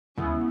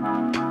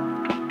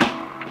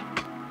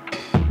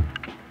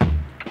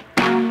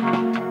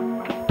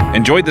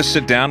Enjoy this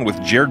sit-down with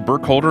Jared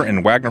Burkholder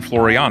and Wagner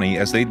Floriani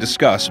as they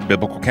discuss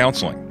biblical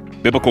counseling.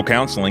 Biblical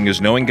counseling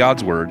is knowing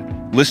God's Word,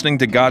 listening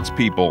to God's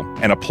people,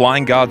 and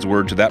applying God's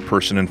Word to that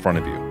person in front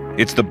of you.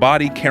 It's the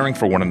body caring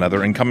for one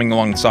another and coming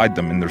alongside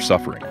them in their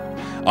suffering.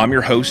 I'm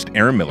your host,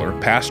 Aaron Miller,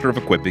 pastor of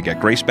Equipping at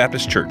Grace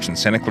Baptist Church in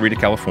Santa Clarita,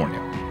 California.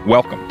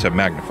 Welcome to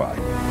Magnify.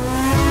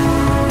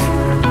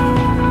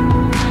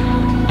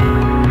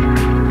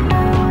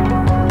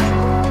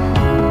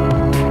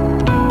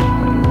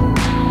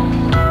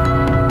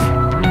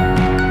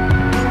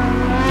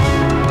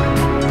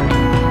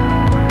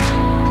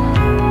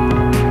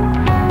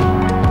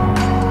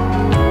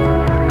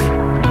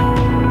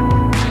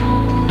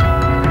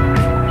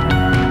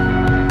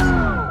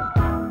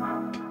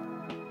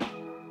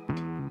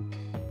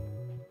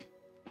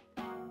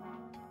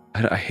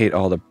 I hate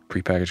all the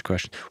prepackaged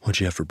questions. What'd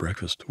you have for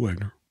breakfast,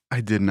 Wagner?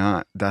 I did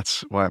not.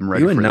 That's why I'm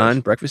ready You a for this.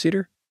 non-breakfast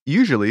eater?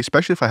 Usually,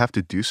 especially if I have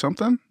to do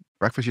something,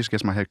 breakfast just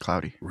gets my head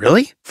cloudy.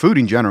 Really? Food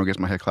in general gets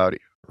my head cloudy.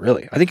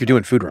 Really? I think you're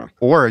doing food wrong.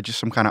 Or just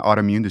some kind of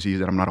autoimmune disease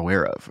that I'm not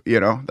aware of.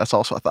 That's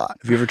also a thought.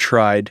 Have you ever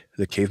tried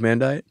the caveman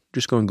diet?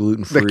 Just going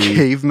gluten-free. The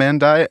caveman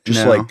diet?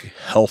 Just No. like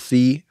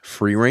healthy,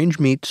 free-range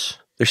meats.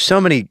 There's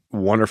so many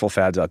wonderful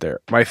fads out there.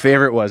 My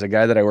favorite was a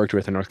guy that I worked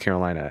with in North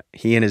Carolina.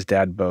 He and his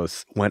dad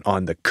both went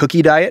on the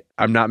cookie diet.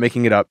 I'm not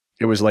making it up.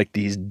 It was like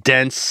these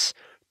dense,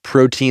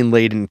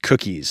 protein-laden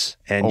cookies.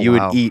 And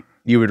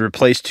you would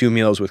replace 2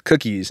 meals with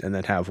cookies and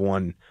then have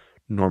one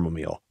normal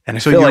meal. And I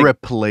So feel you like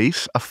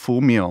replace a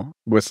full meal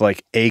with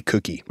like a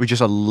cookie. with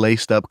just a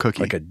laced up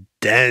cookie. Like a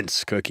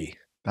dense cookie.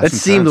 That's That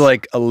seemed intense.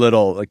 like a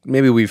little, like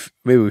maybe we've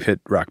hit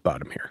rock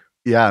bottom here.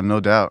 Yeah, no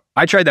doubt.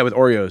 I tried that with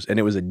Oreos and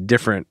it was a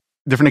different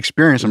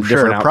Experience, I'm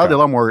Different sure. Probably a outcome.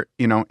 lot more,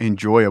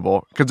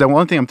 enjoyable. Because the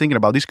one thing I'm thinking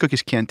about, these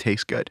cookies can't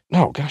taste good.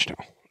 Oh gosh, no.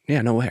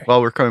 Yeah, no way.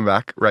 Well, we're coming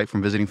back, right,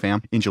 from visiting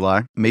fam in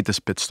July. Made this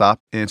pit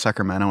stop in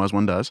Sacramento, as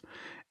one does.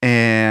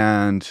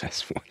 And,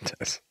 That's one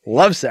does.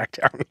 Love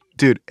Sacktown.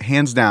 dude,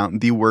 hands down,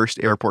 the worst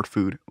airport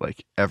food,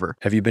 ever.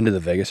 Have you been to the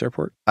Vegas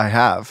airport? I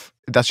have.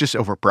 That's just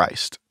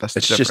overpriced. That's the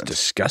It's difference. just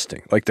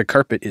disgusting. Like the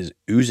carpet is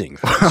oozing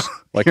things.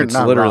 Like You're it's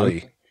not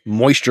literally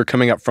moisture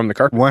coming up from the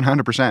carpet.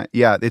 100%.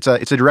 Yeah, it's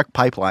a direct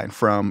pipeline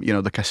from,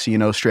 the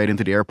casino straight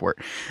into the airport.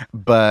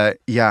 But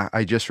yeah,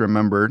 I just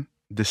remembered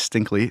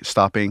distinctly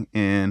stopping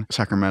in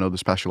Sacramento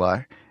this past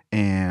July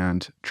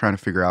and trying to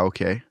figure out,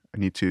 okay, I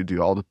need to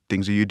do all the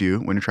things that you do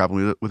when you're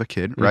traveling with a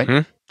kid, right?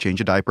 Mhm.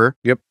 Change a diaper.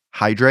 Yep.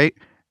 Hydrate.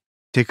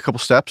 Take a couple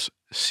steps.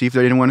 See if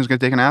there's anyone who's going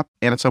to take a nap.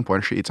 And at some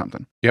point, I should eat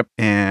something. Yep.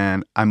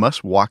 And I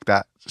must walk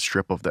that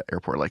strip of the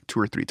airport like 2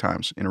 or 3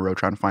 times in a row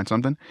trying to find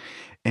something.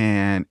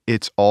 And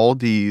it's all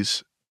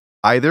these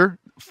either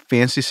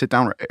fancy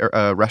sit-down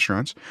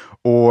restaurants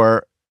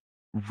or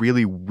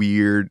really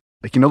weird,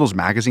 those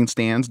magazine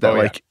stands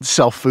that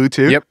sell food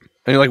too. Yep.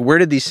 And you're like, where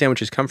did these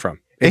sandwiches come from?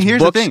 And It's here's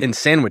the books thing. and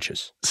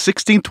sandwiches.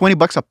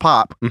 $16-20 a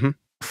pop Mhm.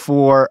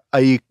 for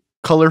a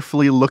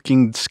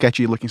colorfully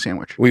sketchy looking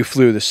sandwich. We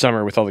flew this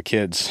summer with all the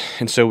kids,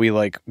 and so we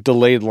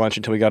delayed lunch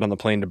until we got on the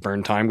plane to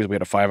burn time because we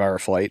had a 5-hour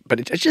flight. But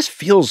it just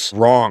feels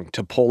wrong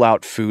to pull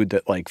out food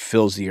that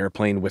fills the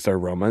airplane with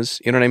aromas.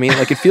 You know what I mean?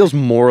 It feels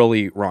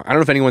morally wrong. I don't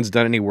know if anyone's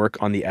done any work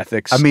on the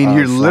ethics. I mean, of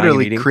you're flying and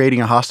literally eating.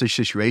 creating a hostage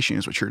situation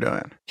is what you're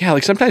doing. Yeah,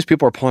 sometimes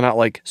people are pulling out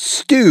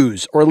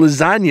stews or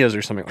lasagnas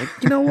or something.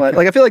 You know what?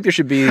 I feel like there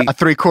should be A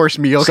 3-course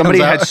meal. somebody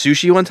comes had out,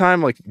 sushi one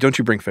time. Don't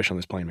you bring fish on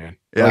this plane, man?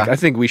 Yeah. I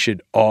think we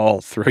should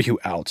all throw you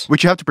out.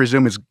 which you have to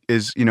presume is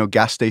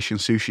gas station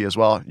sushi as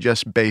well,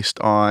 just based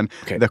on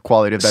the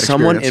quality of that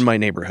Someone experience. in my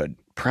neighborhood,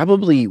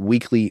 probably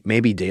weekly,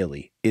 maybe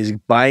daily, is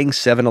buying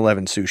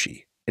 7-Eleven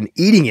sushi and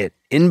eating it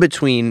in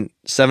between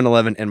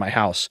 7-Eleven and my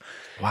house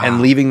and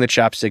leaving the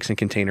chopsticks and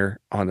container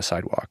on the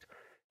sidewalk.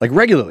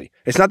 Regularly.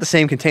 It's not the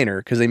same container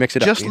because they mix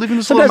it Just up. leaving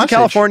this Sometimes little a message.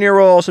 California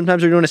roll,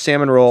 sometimes they're doing a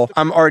salmon roll.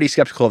 I'm already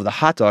skeptical of the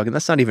hot dog, and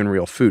that's not even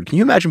real food. Can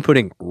you imagine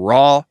putting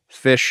raw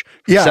fish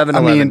from Yeah, 7-Eleven?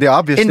 I mean, the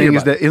obvious into thing your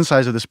is the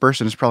insides of this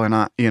person is probably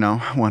not,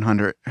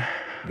 100.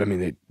 I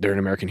mean, they're an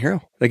American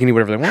hero. They can eat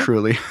whatever they want.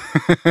 Truly.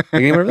 They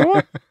can eat whatever they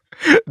want.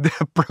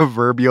 The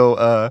proverbial,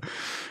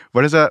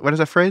 what is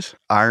that phrase?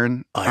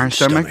 Iron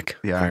stomach.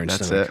 Yeah, Iron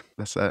that's stomach. it.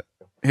 That's it.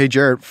 Hey,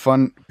 Jared,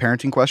 fun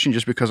parenting question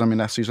just because I'm in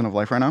that season of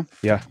life right now.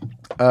 Yeah.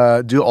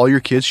 Do all your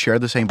kids share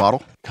the same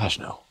bottle? Gosh,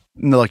 no.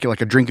 No, like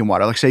a drinking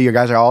water. Say you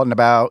guys are out and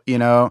about,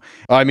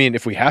 I mean,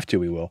 if we have to,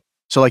 we will.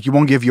 So you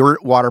won't give your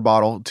water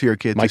bottle to your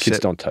kids. My kids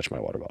don't touch my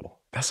water bottle.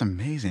 That's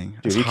amazing.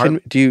 Dude,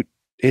 That's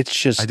it's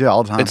just, I do it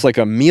all the time. it's like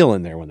a meal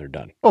in there when they're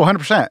done. Oh,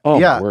 100%. Oh,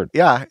 yeah. my word.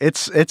 Yeah.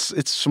 It's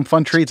some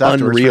fun treats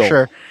afterwards unreal. for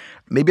sure.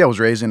 Maybe I was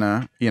raised in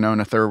a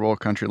third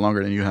world country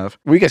longer than you have.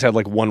 We guys had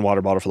one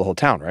water bottle for the whole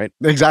town, right?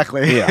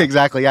 Exactly. Yeah.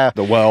 Exactly. Yeah.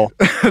 The well.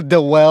 The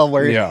well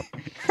where Yeah.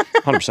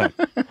 100%.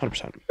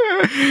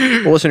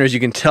 100%. Well, listeners, you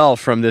can tell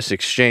from this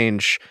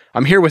exchange,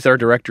 I'm here with our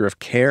Director of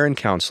Care and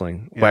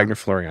Counseling, Wagner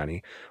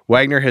Floriani.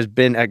 Wagner has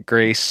been at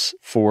Grace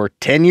for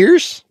 10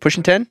 years,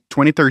 pushing 10?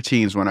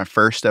 2013 is when I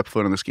first stepped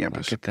foot on this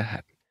campus. Look at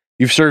that.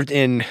 You've served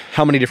in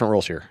how many different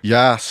roles here?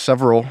 Yeah,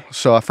 several.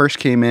 So I first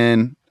came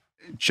in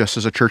just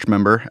as a church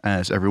member,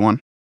 as everyone.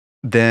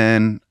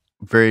 Then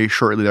very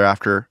shortly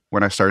thereafter,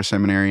 when I started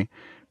seminary,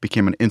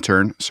 became an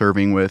intern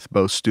serving with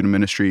both student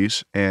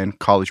ministries and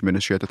college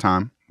ministry at the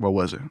time. What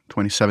was it?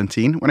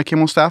 2017 when I came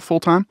on staff full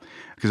time,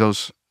 because I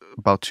was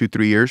about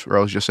 2-3 years where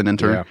I was just an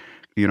intern,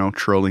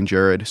 trolling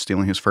Jared,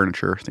 stealing his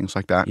furniture, things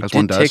like that. You as did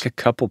one does. take a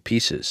couple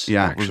pieces.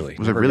 Yeah, actually, it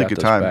was a really good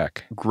time.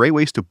 Back. Great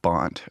ways to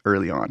bond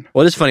early on.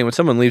 Well, it is funny when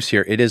someone leaves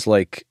here. It is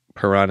like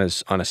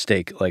piranhas on a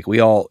steak. Like we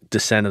all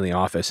descend in the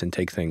office and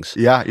take things.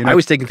 Yeah, I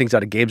was taking things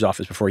out of Gabe's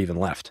office before he even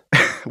left.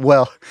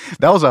 Well,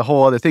 that was a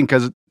whole other thing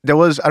because there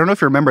was, I don't know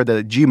if you remember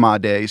the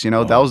Gmod days, that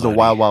was the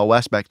Wild Wild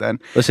West back then.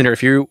 Listen here,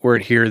 if you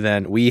weren't here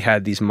then, we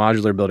had these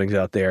modular buildings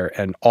out there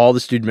and all the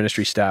student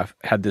ministry staff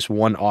had this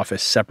one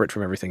office separate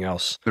from everything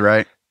else.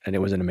 Right. And it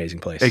was an amazing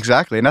place.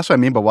 Exactly. And that's what I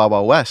mean by Wild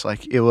Wild West.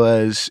 Like it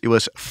was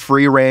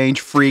free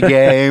range, free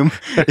game.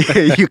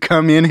 You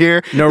come in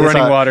here. No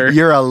running water.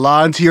 You're a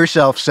law unto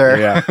yourself, sir.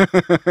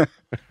 Yeah.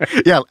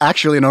 Yeah,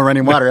 actually no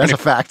running water. That's a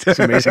fact. It's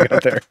amazing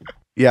out there.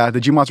 Yeah,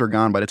 the Gmods were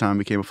gone by the time I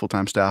became a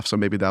full-time staff, so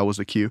maybe that was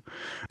the cue.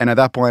 And at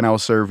that point, I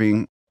was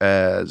serving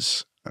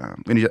as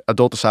in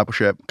adult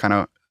discipleship, kind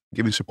of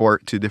giving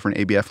support to different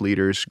ABF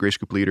leaders, grace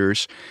group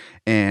leaders,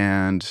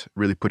 and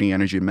really putting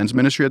energy in men's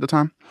ministry at the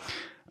time.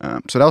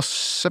 So that was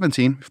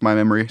 17, if my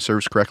memory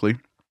serves correctly.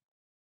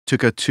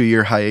 Took a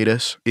 2-year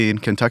hiatus in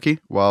Kentucky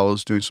while I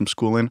was doing some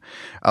schooling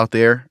out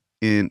there.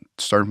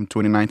 Starting from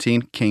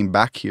 2019, came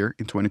back here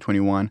in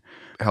 2021,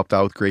 helped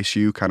out with Grace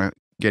U, kind of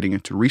getting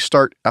into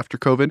restart after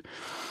COVID.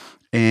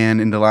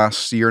 And in the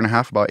last year and a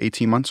half, about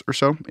 18 months or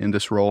so, in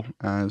this role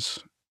as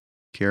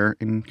care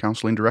and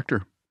counseling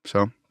director.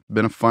 So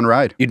been a fun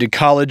ride. You did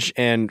college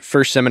and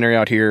first seminary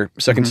out here,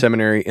 second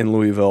seminary in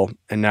Louisville,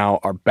 and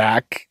now are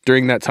back.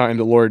 During that time,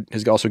 the Lord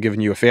has also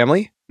given you a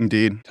family.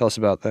 Indeed. Tell us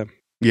about them.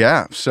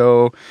 Yeah.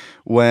 So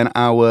when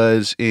I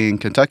was in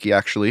Kentucky,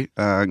 actually,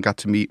 got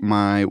to meet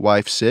my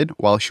wife, Sid,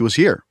 while she was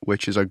here,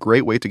 which is a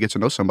great way to get to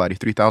know somebody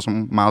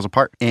 3,000 miles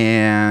apart.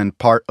 And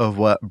part of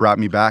what brought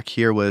me back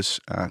here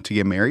was to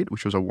get married,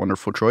 which was a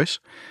wonderful choice.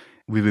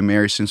 We've been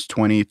married since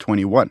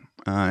 2021.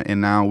 And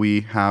now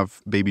we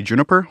have baby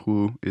Juniper,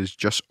 who is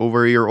just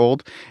over a year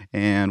old.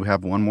 And we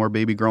have one more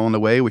baby girl on the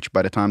way, which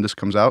by the time this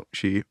comes out,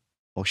 she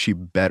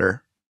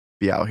better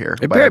be out here.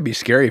 It better be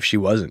scary if she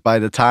wasn't. By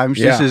the time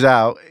this is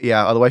out,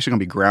 otherwise she's going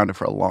to be grounded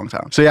for a long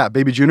time. So yeah,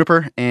 baby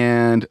Juniper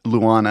and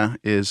Luana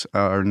is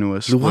our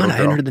newest Luana, little girl. I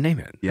hadn't heard the name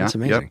yet. Yeah, that's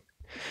amazing. Yep.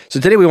 So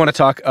today we want to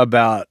talk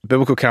about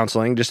biblical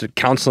counseling, just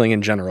counseling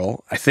in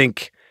general. I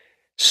think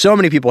so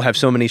many people have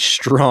so many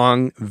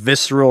strong,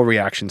 visceral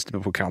reactions to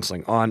biblical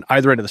counseling on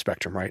either end of the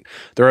spectrum, right?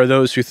 There are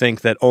those who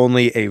think that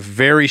only a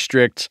very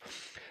strict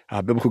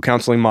biblical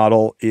counseling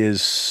model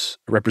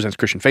represents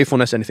Christian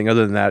faithfulness. Anything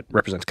other than that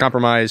represents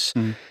compromise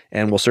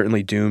and will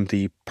certainly doom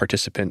the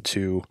participant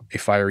to a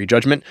fiery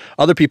judgment.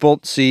 Other people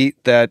see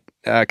that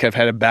have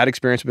had a bad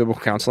experience with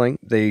biblical counseling.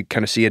 They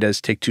kind of see it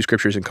as take 2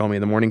 scriptures and call me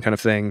in the morning kind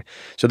of thing.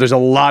 So there's a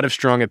lot of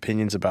strong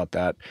opinions about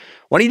that.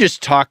 Why don't you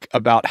just talk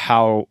about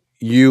how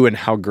you and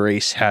how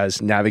Grace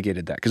has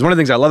navigated that? Because one of the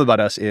things I love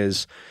about us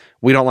is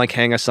we don't like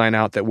hang a sign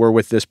out that we're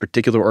with this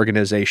particular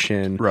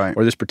organization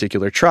or this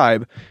particular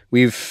tribe.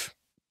 We've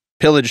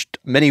pillaged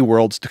many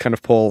worlds to kind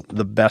of pull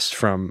the best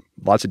from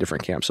lots of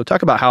different camps. So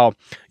talk about how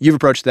you've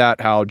approached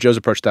that, how Joe's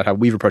approached that, how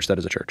we've approached that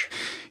as a church.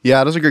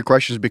 Yeah, those are great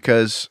questions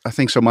because I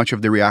think so much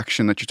of the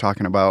reaction that you're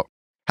talking about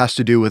has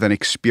to do with an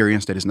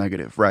experience that is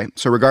negative, right?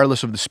 So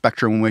regardless of the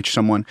spectrum in which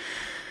someone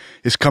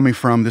is coming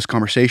from this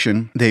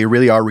conversation, they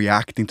really are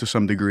reacting to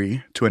some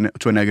degree to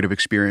a negative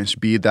experience,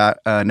 be that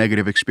a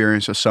negative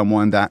experience of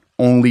someone that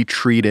only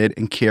treated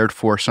and cared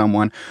for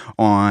someone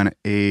on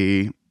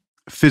a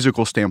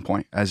physical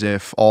standpoint, as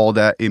if all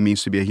that it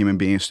means to be a human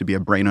being is to be a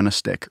brain on a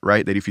stick,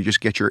 right? That if you just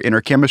get your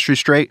inner chemistry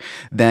straight,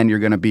 then you're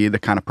going to be the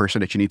kind of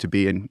person that you need to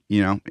be, and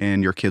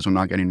and your kids will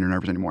not get in your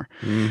nerves anymore.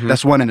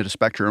 That's one end of the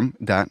spectrum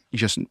that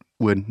just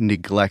would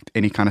neglect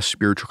any kind of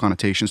spiritual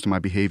connotations to my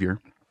behavior.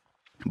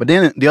 But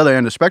then the other end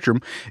of the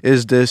spectrum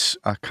is this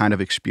kind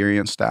of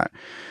experience that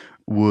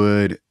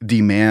would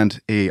demand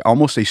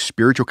almost a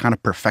spiritual kind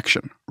of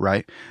perfection,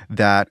 right?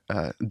 That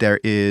there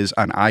is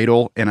an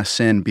idol and a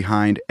sin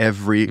behind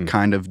every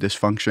kind of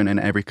dysfunction and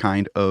every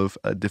kind of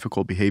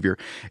difficult behavior.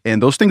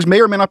 And those things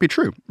may or may not be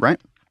true, right?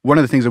 One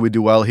of the things that we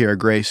do well here at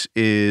Grace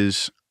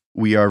is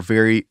we are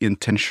very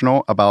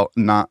intentional about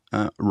not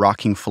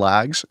rocking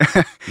flags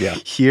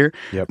here.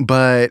 Yep.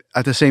 But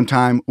at the same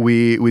time,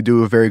 we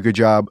do a very good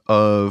job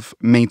of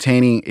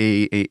maintaining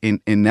a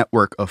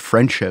network of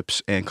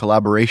friendships and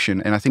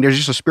collaboration. And I think there's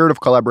just a spirit of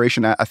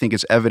collaboration that I think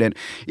is evident,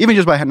 even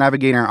just by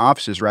navigating our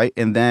offices, right?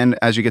 And then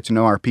as you get to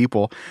know our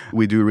people,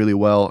 we do really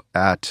well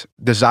at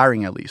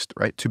desiring, at least,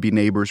 right, to be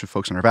neighbors with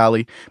folks in our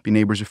valley, be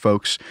neighbors with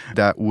folks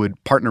that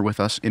would partner with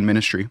us in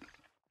ministry.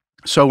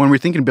 So when we're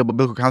thinking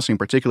biblical counseling in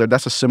particular,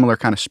 that's a similar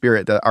kind of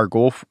spirit, that our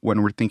goal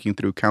when we're thinking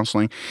through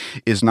counseling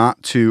is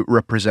not to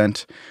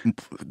represent,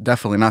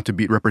 definitely not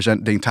to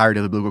represent the entirety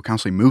of the biblical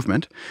counseling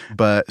movement,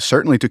 but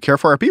certainly to care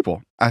for our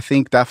people. I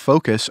think that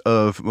focus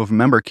of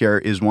member care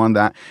is one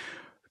that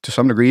to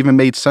some degree even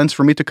made sense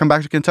for me to come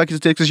back to Kentucky to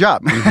take this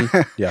job.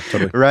 Yeah,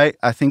 totally. Right?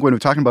 I think when we're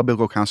talking about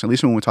biblical counseling, at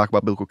least when we talk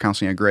about biblical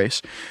counseling at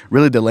Grace,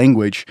 really the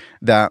language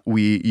that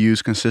we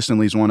use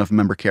consistently is one of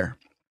member care.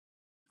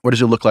 What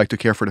does it look like to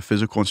care for the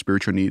physical and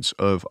spiritual needs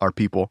of our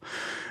people,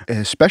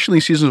 especially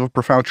in seasons of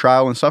profound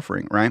trial and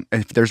suffering, right?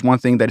 If there's one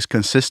thing that is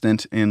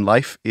consistent in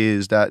life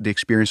is that the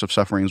experience of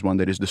suffering is one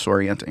that is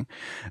disorienting.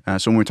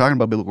 So when we're talking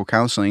about biblical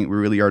counseling, we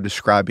really are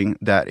describing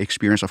that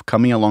experience of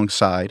coming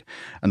alongside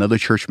another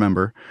church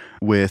member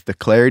with the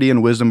clarity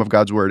and wisdom of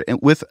God's word and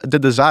with the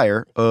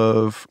desire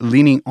of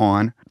leaning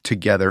on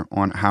together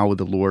on how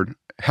the Lord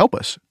help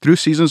us through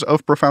seasons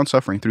of profound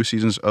suffering, through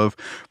seasons of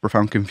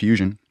profound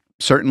confusion.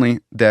 Certainly,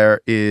 there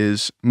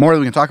is more that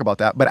we can talk about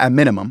that, but at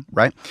minimum,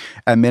 right?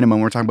 At minimum,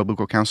 we're talking about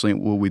biblical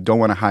counseling. What we don't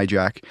want to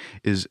hijack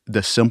is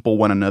the simple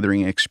one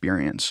anothering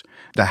experience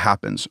that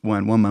happens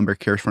when one member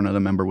cares for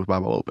another member with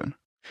Bible open.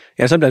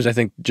 Yeah, sometimes I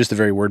think just the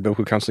very word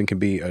biblical counseling can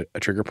be a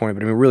trigger point,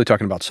 but I mean, we're really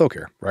talking about soul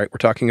care, right? We're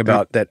talking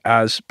about that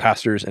as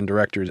pastors and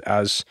directors,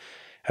 as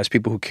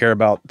people who care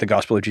about the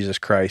gospel of Jesus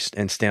Christ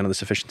and stand on the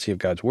sufficiency of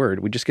God's word,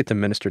 we just get to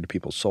minister to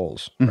people's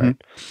souls,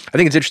 right? I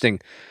think it's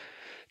interesting.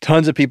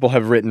 Tons of people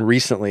have written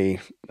recently,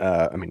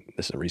 I mean,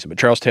 this isn't recent, but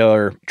Charles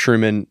Taylor,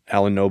 Truman,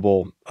 Alan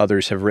Noble,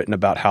 others have written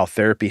about how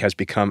therapy has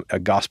become a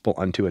gospel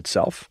unto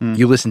itself.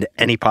 You listen to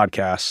any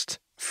podcast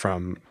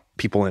from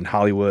people in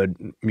Hollywood,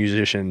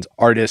 musicians,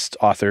 artists,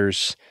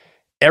 authors,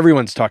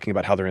 everyone's talking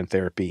about how they're in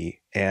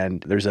therapy,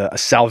 and there's a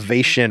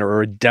salvation or a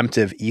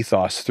redemptive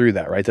ethos through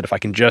that, right? That if I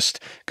can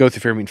just go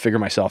through therapy and figure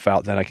myself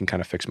out, then I can kind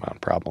of fix my own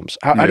problems.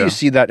 How do you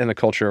see that in the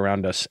culture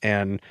around us,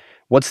 and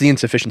what's the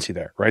insufficiency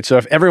there, right? So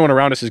if everyone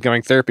around us is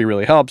going, therapy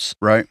really helps,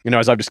 right? You know,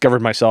 as I've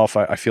discovered myself,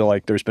 I feel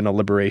like there's been a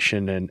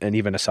liberation and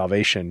even a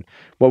salvation.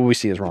 What would we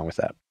see as wrong with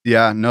that?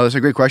 Yeah, no, that's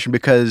a great question,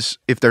 because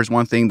if there's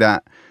one thing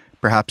that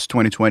perhaps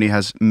 2020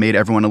 has made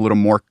everyone a little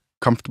more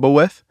comfortable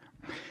with,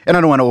 and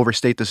I don't want to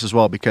overstate this as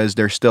well, because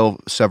there's still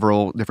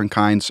several different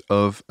kinds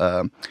of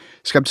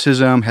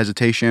skepticism,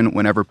 hesitation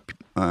whenever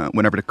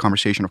the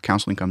conversation of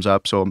counseling comes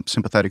up. So I'm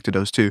sympathetic to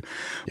those too.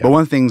 Yeah. But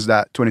one of the things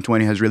that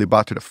 2020 has really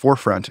brought to the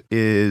forefront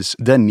is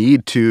the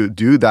need to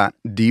do that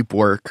deep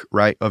work,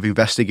 right, of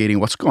investigating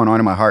what's going on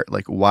in my heart.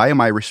 Like, why am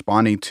I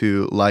responding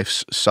to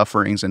life's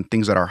sufferings and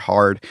things that are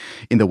hard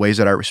in the ways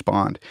that I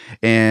respond?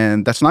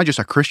 And that's not just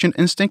a Christian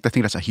instinct. I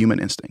think that's a human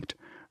instinct,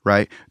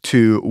 right?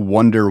 To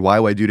wonder why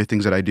I do the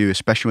things that I do,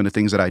 especially when the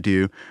things that I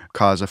do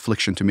cause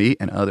affliction to me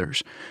and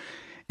others.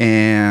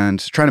 And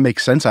trying to make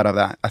sense out of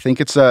that. I think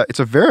it's a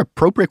very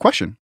appropriate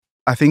question.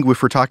 I think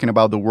if we're talking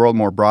about the world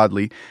more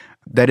broadly,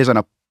 that is an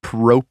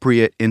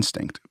appropriate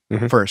instinct.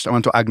 First, I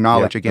want to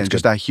acknowledge again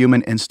just that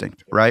human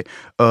instinct, right?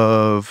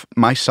 Of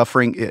my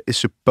suffering is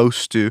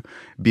supposed to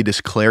be this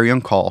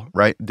clarion call,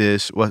 right?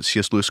 This, what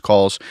C.S. Lewis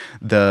calls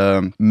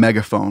the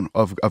megaphone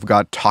of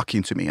God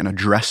talking to me and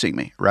addressing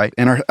me, right?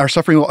 And our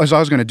suffering is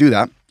always going to do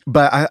that.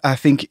 But I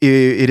think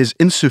it is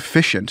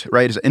insufficient,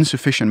 right? It's an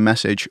insufficient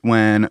message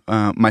when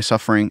my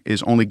suffering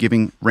is only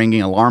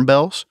ringing alarm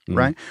bells,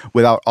 right?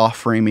 Without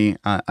offering me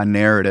a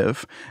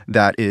narrative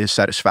that is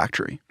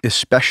satisfactory,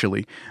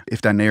 especially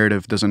if that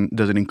narrative doesn't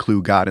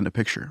include God in the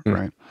picture,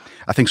 right?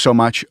 I think so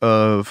much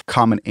of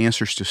common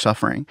answers to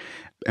suffering,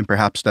 and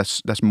perhaps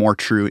that's more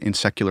true in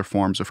secular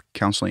forms of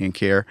counseling and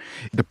care,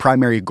 the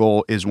primary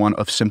goal is one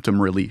of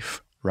symptom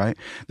relief, right?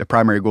 The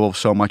primary goal of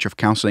so much of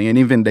counseling, and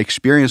even the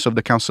experience of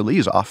the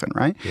counselees often,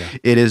 right? Yeah.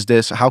 It is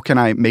this, how can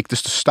I make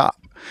this to stop?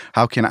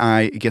 How can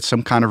I get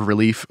some kind of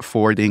relief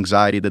for the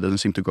anxiety that doesn't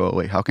seem to go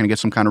away? How can I get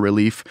some kind of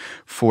relief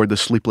for the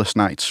sleepless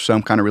nights?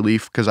 Some kind of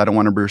relief because I don't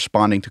want to be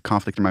responding to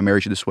conflict in my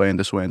marriage this way and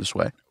this way and this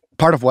way.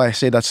 Part of why I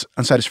say that's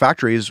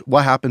unsatisfactory is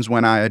what happens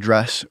when I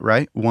address,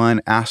 right,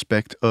 one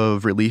aspect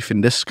of relief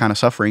in this kind of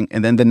suffering,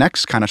 and then the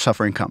next kind of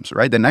suffering comes,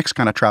 right? The next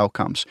kind of trial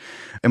comes.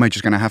 Am I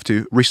just going to have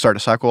to restart a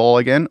cycle all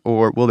again,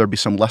 or will there be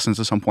some lessons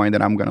at some point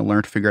that I'm going to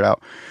learn to figure it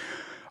out?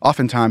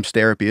 Oftentimes,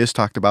 therapy is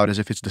talked about as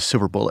if it's the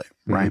silver bullet,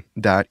 right?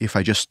 That if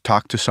I just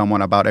talk to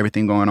someone about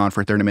everything going on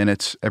for 30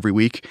 minutes every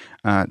week,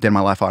 then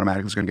my life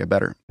automatically is going to get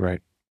better.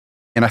 Right.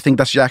 And I think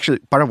that's actually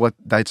part of what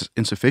that's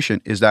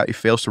insufficient is that it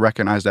fails to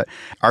recognize that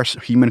our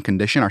human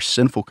condition, our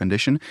sinful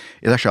condition,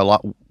 is actually a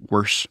lot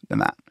worse than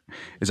that.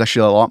 It's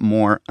actually a lot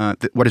more,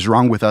 what is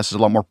wrong with us is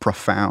a lot more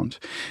profound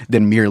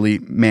than merely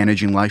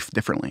managing life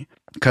differently.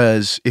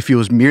 Because if it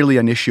was merely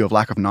an issue of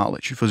lack of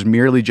knowledge, if it was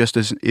merely just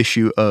an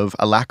issue of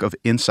a lack of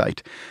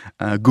insight,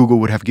 Google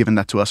would have given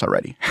that to us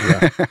already.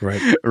 Yeah,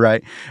 right.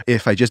 Right?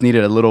 If I just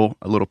needed a little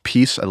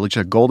piece, just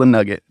a golden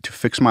nugget to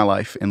fix my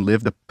life and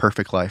live the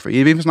perfect life, or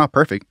even if it's not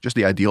perfect, just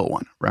the ideal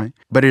one, right?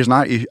 But it is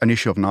not an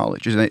issue of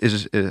knowledge.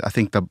 I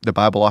think the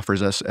Bible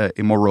offers us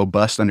a more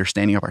robust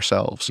understanding of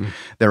ourselves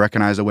that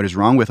recognize that what is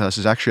wrong with us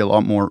is actually a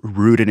lot more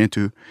rooted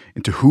into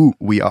who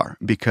we are,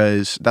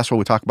 because that's what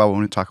we talk about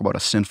when we talk about a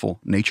sinful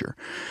nature.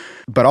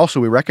 But also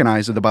we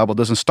recognize that the Bible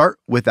doesn't start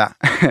with that,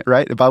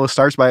 right? The Bible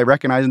starts by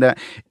recognizing that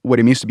what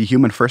it means to be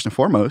human first and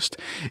foremost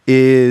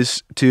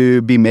is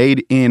to be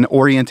made in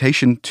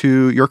orientation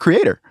to your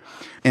Creator.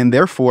 And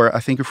therefore, I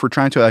think if we're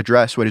trying to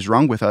address what is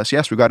wrong with us,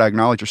 yes, we've got to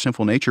acknowledge our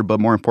sinful nature,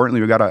 but more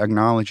importantly, we've got to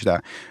acknowledge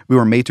that we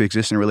were made to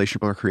exist in a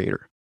relationship with our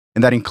Creator.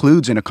 And that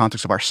includes in the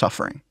context of our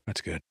suffering.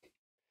 That's good.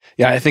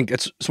 Yeah, I think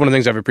it's one of the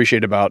things I've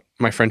appreciated about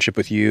my friendship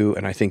with you,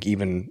 and I think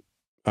even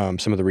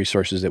some of the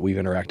resources that we've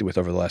interacted with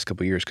over the last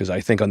couple of years, because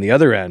I think on the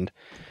other end,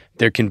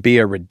 there can be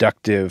a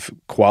reductive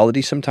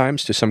quality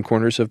sometimes to some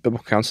corners of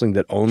biblical counseling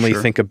that only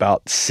think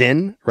about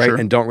sin, right?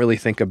 And don't really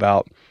think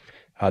about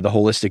the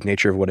holistic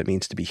nature of what it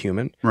means to be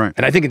human. Right.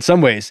 And I think in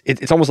some ways,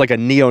 it's almost like a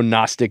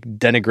neo-Gnostic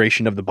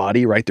denigration of the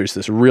body, right? There's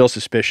this real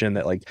suspicion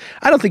that like,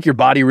 I don't think your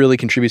body really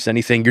contributes to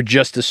anything. You're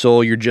just a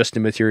soul. You're just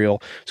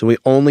immaterial. So we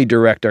only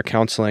direct our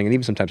counseling and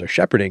even sometimes our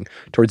shepherding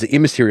towards the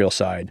immaterial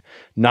side,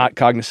 not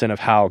cognizant of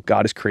how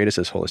God has created us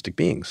as holistic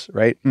beings,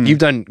 right? You've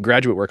done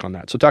graduate work on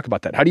that. So talk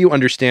about that. How do you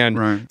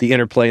understand the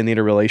interplay and the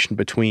interrelation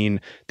between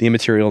the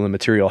immaterial and the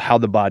material, how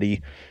the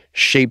body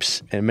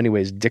shapes and in many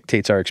ways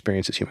dictates our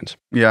experience as humans?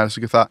 Yeah, that's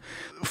a good thought.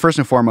 First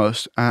and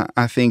foremost,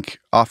 I think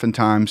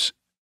oftentimes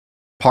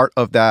part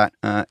of that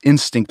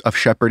instinct of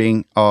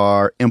shepherding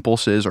our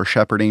impulses or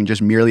shepherding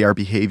just merely our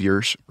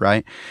behaviors,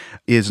 right,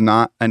 is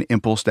not an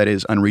impulse that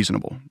is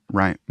unreasonable,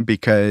 right?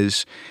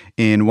 Because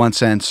in one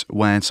sense,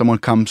 when someone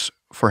comes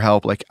for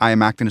help, like I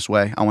am acting this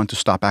way, I want to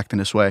stop acting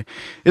this way,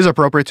 it is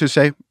appropriate to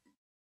say,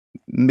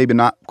 maybe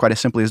not quite as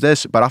simply as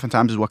this, but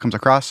oftentimes is what comes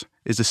across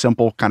is the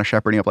simple kind of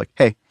shepherding of like,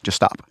 hey, just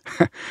stop,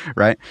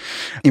 right?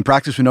 In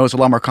practice, we know it's a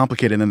lot more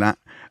complicated than that.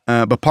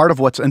 But part of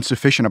what's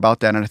insufficient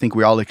about that, and I think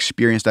we all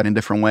experience that in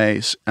different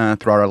ways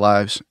throughout our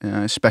lives,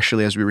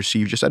 especially as we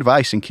receive just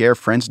advice and care,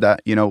 friends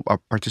that, are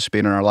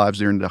participating in our lives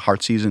during the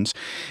hard seasons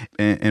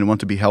and want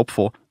to be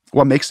helpful.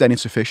 What makes that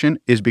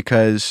insufficient is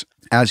because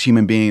as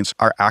human beings,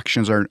 our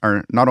actions are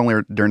not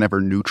only they're never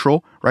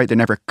neutral, right? They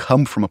never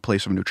come from a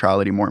place of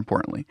neutrality, more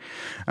importantly.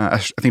 I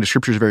think the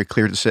scripture is very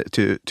clear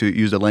to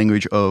use the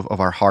language of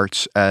our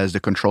hearts as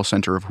the control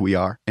center of who we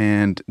are.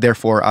 And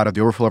therefore, out of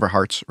the overflow of our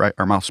hearts, right,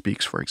 our mouth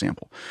speaks, for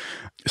example.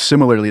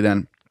 Similarly,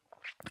 then,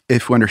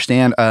 if we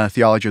understand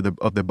theology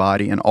of the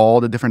body and all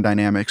the different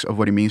dynamics of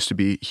what it means to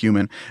be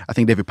human, I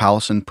think David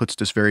Powlison puts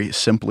this very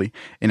simply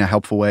in a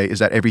helpful way, is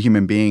that every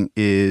human being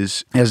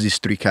has these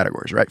three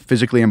categories, right?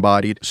 Physically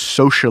embodied,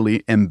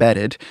 socially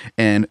embedded,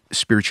 and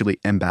spiritually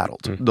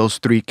embattled. Those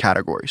three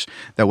categories,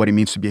 that what it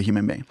means to be a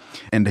human being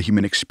and the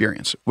human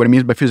experience. What it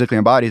means by physically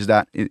embodied is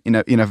that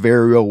in a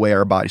very real way,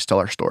 our bodies tell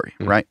our story,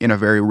 right? In a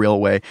very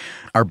real way,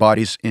 our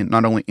bodies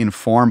not only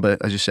inform,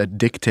 but as you said,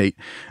 dictate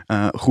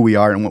who we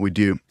are and what we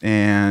do.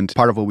 And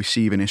part of what we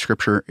see even in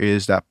Scripture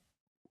is that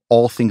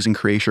all things in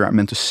creation are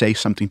meant to say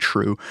something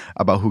true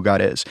about who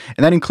God is.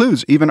 And that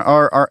includes even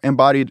our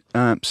embodied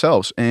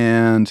selves.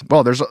 And,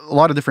 well, there's a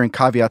lot of different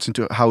caveats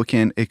into how we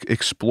can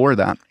explore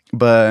that.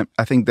 But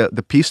I think that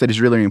the piece that is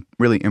really,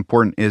 really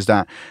important is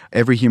that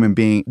every human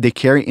being, they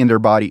carry in their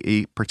body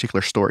a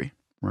particular story,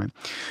 right?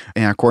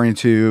 And according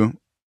to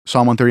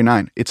Psalm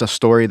 139, it's a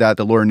story that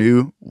the Lord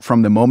knew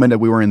from the moment that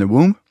we were in the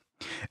womb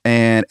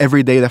and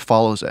every day that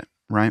follows it.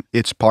 Right?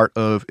 It's part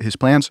of his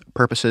plans,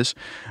 purposes,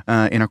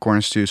 in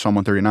accordance to Psalm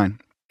 139.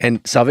 And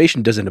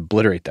salvation doesn't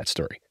obliterate that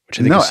story, which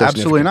I think is so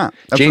absolutely not.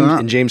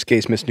 In James K.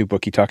 Smith's new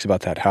book, he talks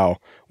about that, how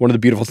one of the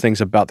beautiful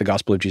things about the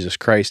gospel of Jesus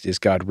Christ is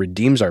God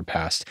redeems our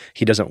past.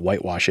 He doesn't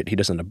whitewash it. He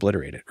doesn't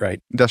obliterate it,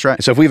 right? That's right.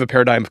 And so if we have a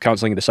paradigm of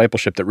counseling and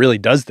discipleship that really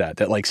does that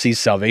like sees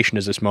salvation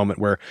as this moment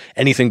where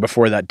anything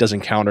before that doesn't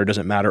count or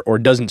doesn't matter or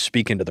doesn't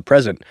speak into the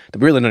present,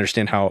 then we really don't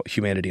understand how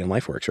humanity and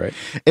life works, right?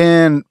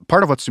 And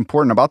part of what's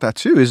important about that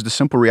too is the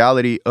simple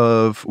reality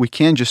of we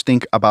can't just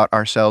think about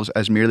ourselves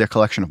as merely a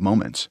collection of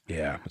moments.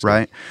 Yeah.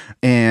 Right?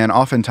 And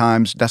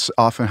oftentimes, that's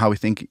often how we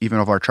think even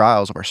of our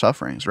trials, of our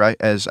sufferings, right?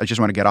 As I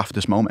just want to get off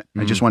this moment.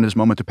 I just want this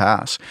moment to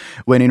pass.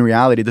 When in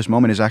reality, this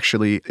moment is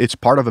actually, it's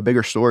part of a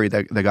bigger story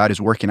that God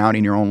is working out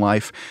in your own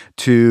life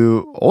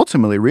to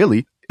ultimately,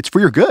 really, it's for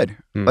your good.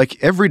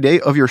 Like every day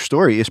of your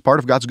story is part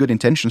of God's good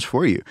intentions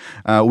for you.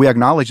 We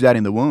acknowledge that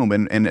in the womb,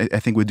 and I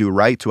think we do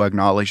right to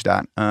acknowledge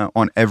that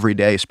on every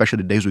day, especially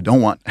the days we don't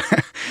want,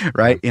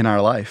 right, in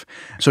our life.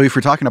 So if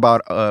we're talking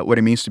about what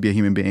it means to be a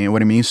human being and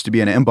what it means to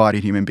be an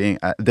embodied human being,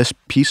 this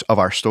piece of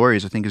our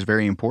stories, I think, is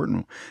very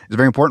important. It's a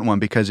very important one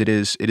because it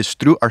is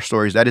through our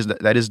stories that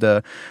is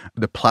the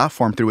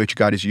platform through which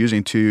God is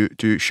using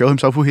to show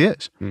Himself who He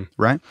is,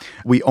 right?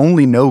 We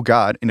only know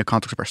God in the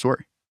context of our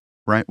story.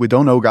 Right? We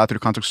don't know God through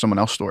the context of someone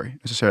else's story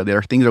necessarily. There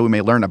are things that we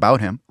may learn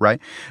about Him,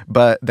 right?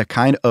 But the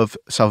kind of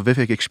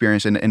salvific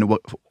experience and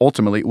what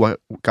ultimately what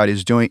God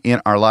is doing in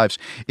our lives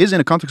is in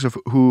the context of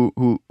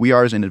who we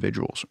are as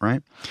individuals,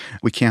 right?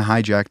 We can't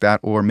hijack that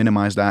or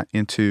minimize that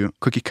into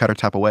cookie cutter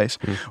type of ways.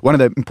 One of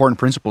the important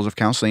principles of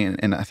counseling,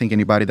 and I think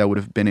anybody that would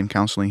have been in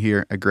counseling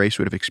here at Grace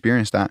would have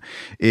experienced that,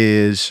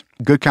 is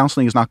good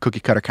counseling is not cookie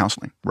cutter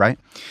counseling, right?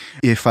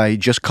 If I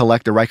just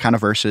collect the right kind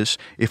of verses,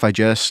 if I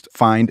just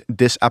find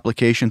this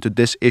application to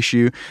this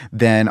issue,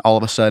 then all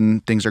of a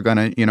sudden things are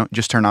going to,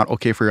 just turn out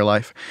okay for your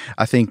life.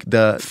 I think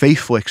the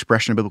faithful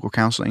expression of biblical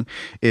counseling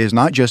is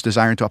not just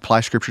desiring to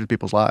apply scripture to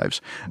people's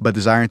lives, but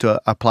desiring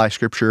to apply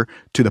scripture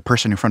to the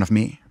person in front of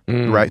me.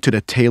 Right, to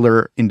the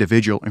Taylor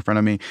individual in front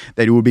of me,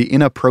 that it would be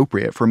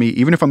inappropriate for me,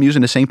 even if I'm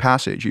using the same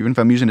passage, even if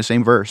I'm using the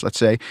same verse. Let's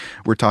say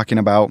we're talking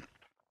about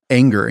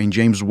anger in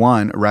James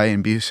 1, right,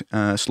 and be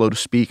slow to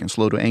speak and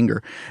slow to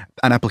anger.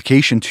 An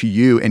application to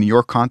you in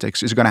your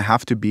context is going to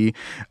have to be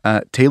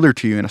tailored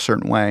to you in a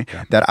certain way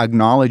that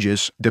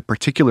acknowledges the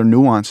particular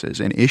nuances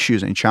and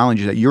issues and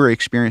challenges that you're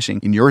experiencing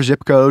in your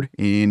zip code,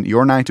 in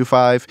your 9 to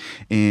 5,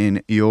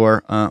 in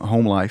your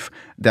home life,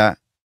 that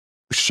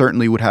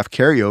certainly would have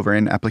carryover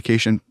and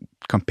application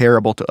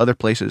comparable to other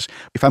places.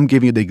 If I'm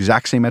giving you the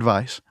exact same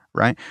advice,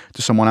 right,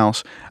 to someone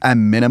else, at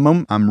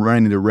minimum, I'm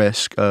running the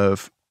risk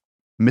of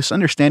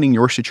misunderstanding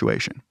your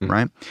situation,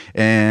 right,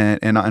 and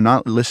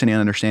not listening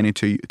and understanding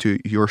to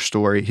your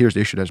story. Here's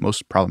the issue that's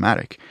most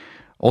problematic.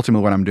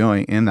 Ultimately, what I'm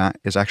doing in that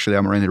is actually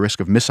I'm running the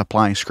risk of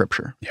misapplying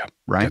scripture. Yeah,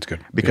 right. That's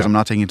good because I'm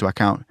not taking into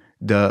account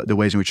the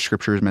ways in which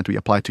scripture is meant to be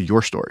applied to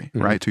your story,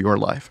 right, to your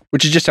life.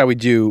 Which is just how we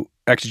do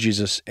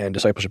exegesis and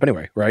discipleship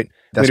anyway, right?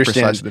 That's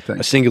precisely the thing.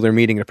 A singular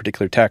meaning in a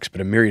particular text, but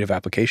a myriad of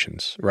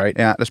applications, right?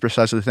 Yeah, that's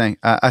precisely the thing.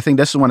 I think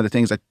this is one of the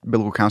things that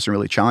biblical counseling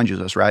really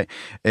challenges us, right?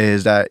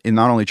 Is that it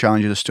not only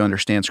challenges us to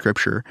understand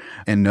scripture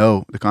and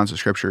know the concept of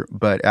scripture,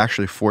 but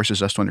actually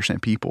forces us to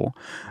understand people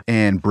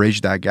and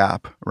bridge that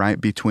gap, right,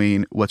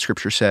 between what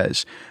scripture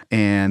says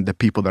and the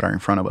people that are in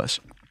front of us.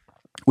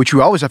 Which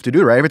we always have to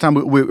do, right? Every time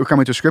we're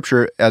coming to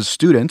scripture as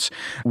students,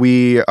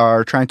 we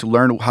are trying to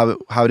learn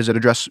how does it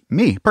address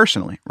me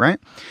personally, right?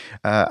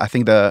 I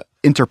think the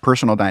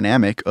interpersonal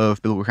dynamic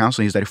of biblical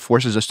counseling is that it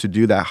forces us to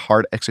do that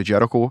hard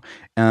exegetical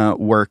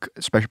work,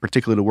 especially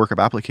particularly the work of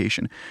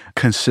application,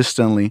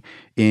 consistently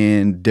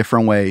in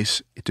different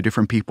ways to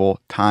different people,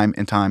 time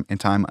and time and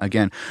time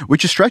again,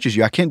 which just stretches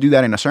you. I can't do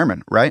that in a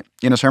sermon, right?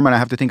 In a sermon, I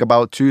have to think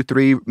about 2,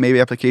 3, maybe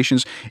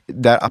applications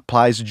that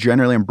applies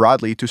generally and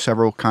broadly to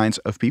several kinds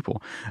of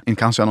people. In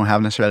counseling, I don't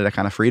have necessarily that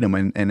kind of freedom,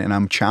 and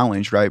I'm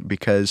challenged, right?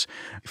 Because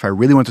if I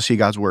really want to see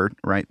God's word,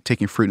 right,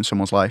 taking fruit in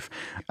someone's life,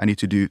 I need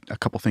to do a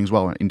couple things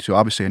well. So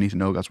obviously I need to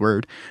know God's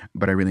word,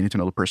 but I really need to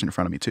know the person in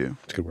front of me too.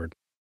 That's a good word.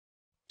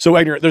 So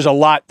Wagner, there's a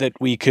lot that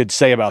we could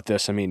say about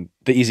this. I mean,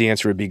 the easy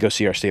answer would be go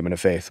see our statement of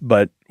faith,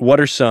 but what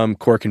are some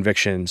core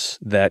convictions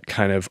that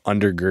kind of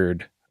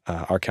undergird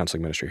our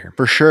counseling ministry here?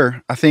 For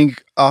sure. I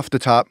think off the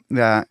top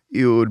that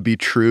it would be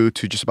true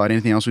to just about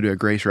anything else we do at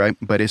Grace, right?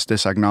 But it's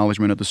this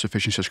acknowledgement of the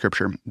sufficiency of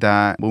Scripture,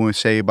 that when we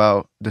say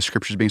about the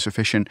Scriptures being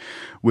sufficient,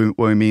 what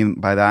we mean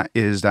by that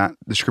is that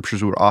the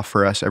Scriptures would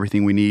offer us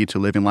everything we need to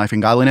live in life in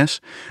godliness,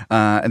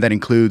 and that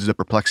includes the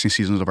perplexing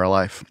seasons of our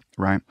life,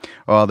 right?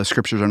 While the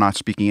Scriptures are not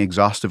speaking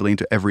exhaustively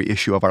into every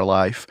issue of our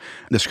life,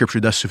 the Scripture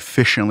does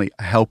sufficiently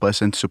help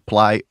us and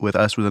supply with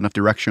us with enough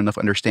direction, enough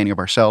understanding of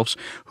ourselves,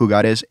 who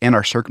God is, and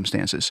our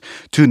circumstances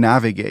to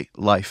navigate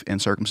life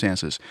and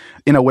circumstances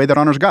in a way that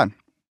honors God.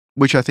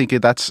 Which I think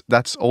that's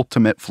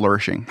ultimate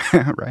flourishing,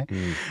 right?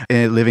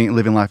 And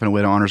living life in a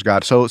way that honors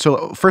God. So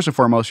first and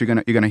foremost, you're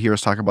gonna hear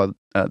us talk about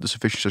the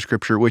sufficiency of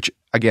Scripture, which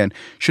again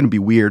shouldn't be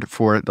weird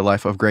for the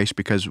life of Grace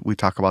because we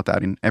talk about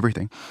that in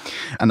everything.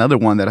 Another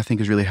one that I think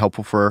is really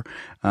helpful for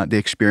the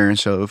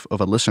experience of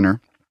a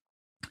listener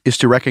is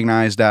to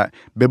recognize that,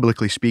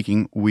 biblically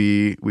speaking,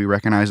 we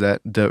recognize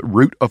that the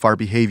root of our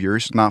behavior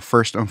is not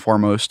first and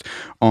foremost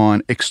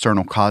on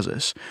external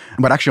causes,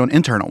 but actually on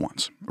internal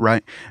ones,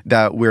 right?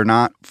 That we're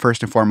not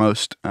first and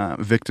foremost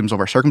victims of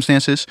our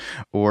circumstances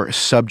or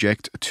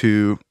subject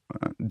to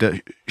the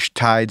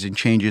tides and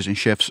changes and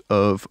shifts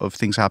of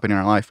things happening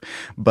in our life,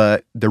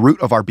 but the root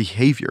of our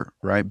behavior,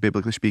 right,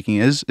 biblically speaking,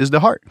 is the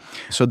heart.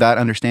 So that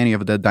understanding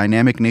of the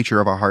dynamic nature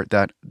of our heart,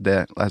 that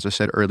as I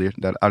said earlier,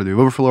 that out of the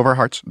overflow of our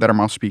hearts, that our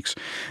mouth speaks,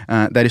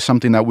 that is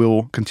something that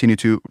we'll continue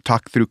to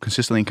talk through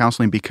consistently in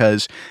counseling,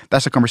 because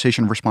that's a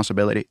conversation of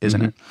responsibility,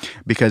 isn't it?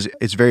 Because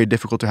it's very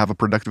difficult to have a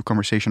productive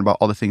conversation about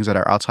all the things that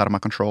are outside of my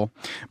control,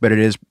 but it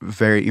is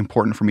very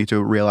important for me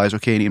to realize,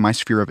 okay, in my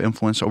sphere of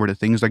influence over the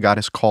things that God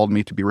has called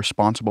me to be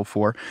responsible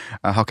for,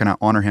 how can I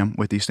honor him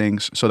with these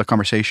things? So the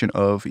conversation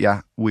of,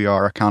 we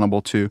are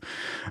accountable to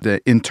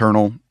the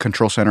internal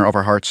control center of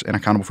our hearts and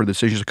accountable for the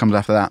decisions that comes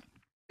after that.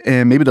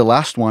 And maybe the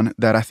last one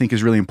that I think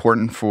is really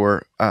important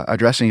for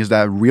addressing is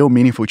that real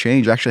meaningful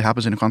change actually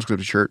happens in the context of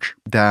the church.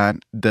 That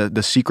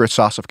the secret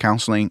sauce of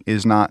counseling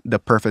is not the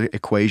perfect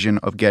equation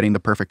of getting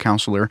the perfect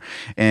counselor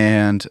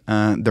and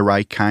the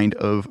right kind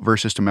of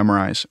verses to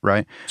memorize,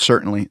 right?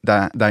 Certainly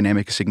that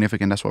dynamic is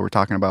significant. That's what we're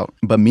talking about.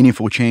 But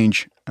meaningful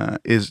change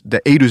is the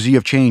A to Z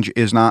of change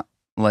is not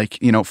like,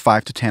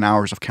 5 to 10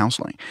 hours of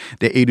counseling.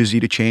 The A to Z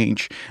to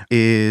change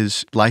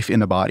is life in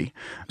the body.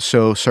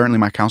 So certainly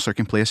my counselor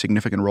can play a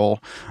significant role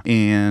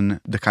in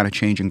the kind of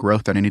change and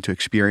growth that I need to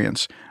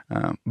experience.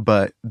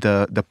 But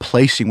the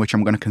place in which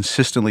I'm going to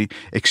consistently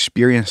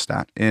experience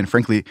that and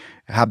frankly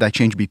have that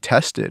change be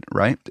tested,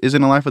 right, is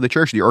in the life of the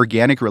church, the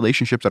organic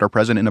relationships that are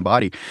present in the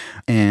body.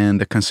 And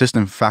the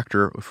consistent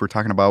factor, if we're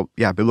talking about,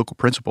 biblical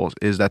principles,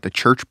 is that the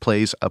church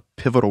plays a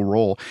pivotal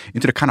role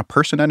into the kind of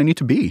person that I need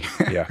to be.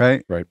 Yeah.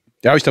 Right? Right.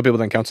 I always tell people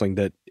that in counseling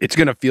that it's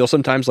going to feel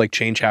sometimes like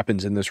change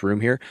happens in this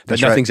room here, that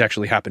That's nothing's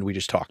actually happened. We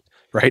just talked,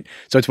 right?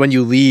 So it's when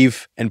you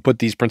leave and put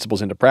these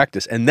principles into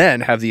practice and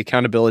then have the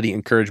accountability,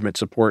 encouragement,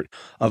 support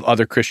of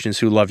other Christians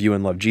who love you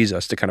and love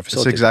Jesus to kind of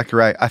facilitate. That's exactly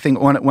right. I think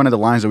one of the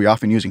lines that we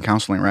often use in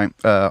counseling, right?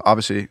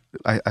 Obviously,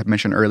 I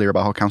mentioned earlier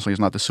about how counseling is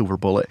not the silver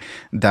bullet,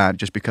 that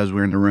just because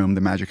we're in the room,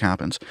 the magic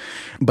happens.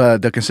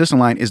 But the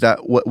consistent line is that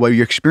what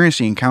you're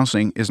experiencing in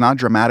counseling is not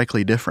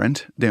dramatically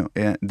different than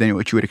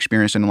what you would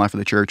experience in the life of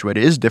the church. What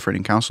is different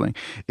in counseling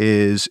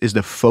is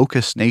the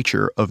focused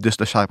nature of this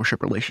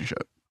discipleship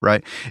relationship,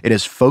 right? It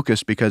is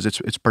focused because it's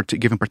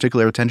giving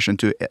particular attention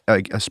to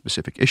a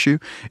specific issue,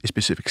 a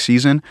specific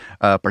season,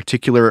 a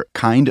particular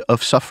kind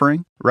of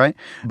suffering, right?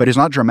 But it's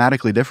not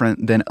dramatically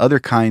different than other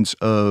kinds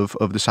of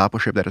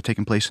discipleship that have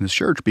taken place in this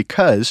church,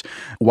 because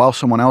while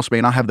someone else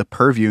may not have the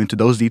purview into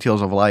those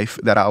details of life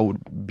that I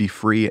would be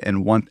free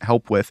and want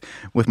help with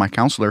my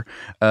counselor,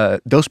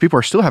 those people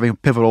are still having a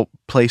pivotal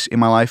place in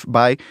my life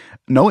by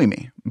knowing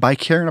me, by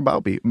caring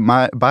about me,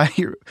 by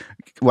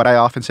what I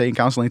often say in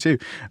counseling too,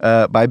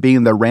 by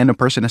being the random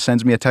person that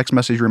sends me a text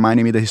message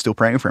reminding me that he's still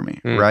praying for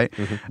me, right?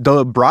 Mm-hmm.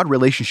 The broad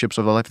relationships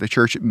of the life of the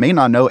church may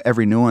not know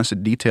every nuance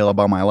and detail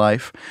about my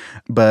life,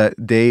 but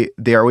they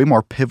are way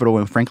more pivotal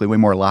and frankly way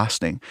more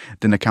lasting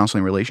than the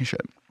counseling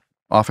relationship.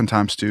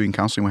 Oftentimes, too, in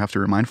counseling, we have to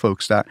remind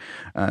folks that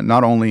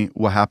not only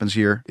what happens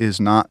here is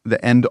not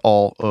the end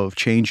all of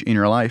change in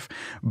your life,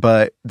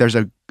 but there's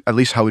at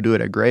least how we do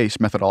it at Grace,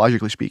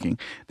 methodologically speaking,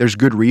 there's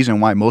good reason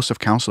why most of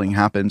counseling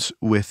happens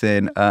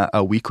within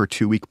a week or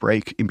 2 week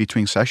break in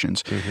between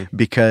sessions,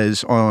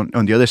 because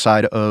on the other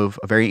side of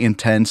a very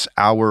intense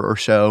hour or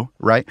so,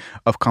 right,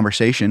 of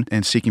conversation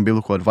and seeking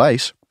biblical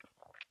advice,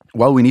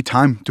 well, we need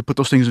time to put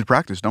those things into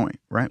practice, don't we?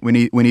 Right? We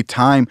need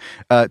time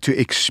to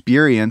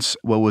experience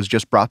what was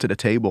just brought to the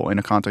table in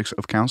the context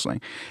of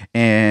counseling.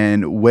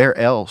 And where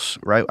else,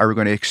 right, are we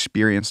going to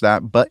experience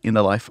that but in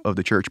the life of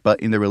the church, but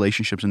in the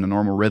relationships and the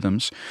normal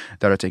rhythms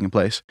that are taking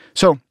place?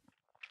 So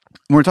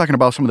when we're talking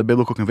about some of the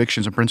biblical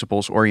convictions and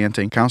principles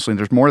orienting counseling,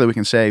 there's more that we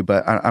can say,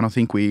 but I don't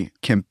think we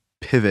can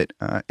pivot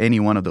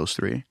any one of those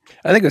three.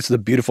 I think that's the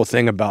beautiful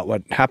thing about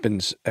what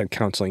happens at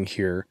counseling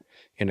here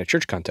in a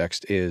church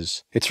context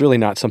is it's really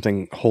not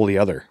something wholly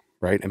other,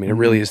 right? I mean, it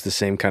really is the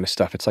same kind of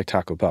stuff. It's like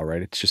Taco Bell,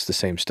 right? It's just the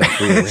same stuff.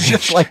 It's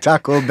just like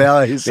Taco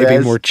Bell, he says.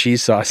 Maybe more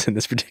cheese sauce in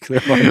this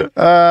particular one.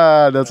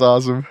 That's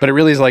awesome. But it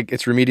really is like,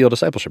 it's remedial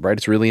discipleship, right?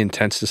 It's really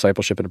intense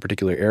discipleship in a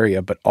particular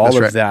area, but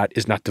all of that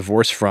is not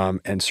divorced from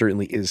and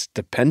certainly is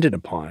dependent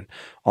upon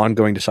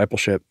ongoing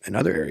discipleship in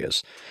other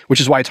areas,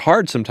 which is why it's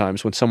hard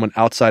sometimes when someone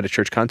outside a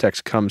church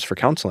context comes for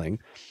counseling.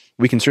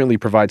 We can certainly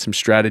provide some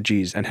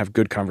strategies and have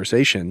good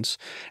conversations.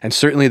 And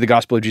certainly the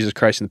gospel of Jesus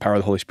Christ and the power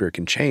of the Holy Spirit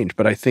can change.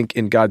 But I think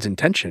in God's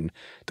intention,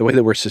 the way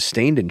that we're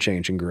sustained in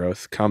change and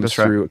growth comes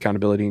through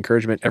accountability and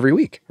encouragement every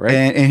week, right?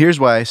 And here's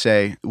why I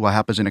say what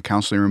happens in a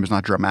counseling room is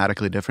not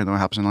dramatically different than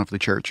what happens in the life of the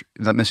church.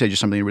 It's not necessarily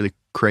just something really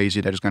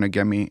crazy that is going to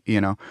get me,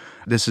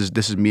 this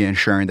is me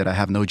ensuring that I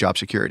have no job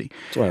security.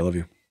 That's why I love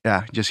you.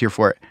 Yeah, just here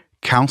for it.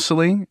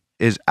 Counseling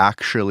is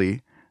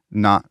actually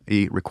not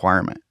a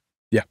requirement.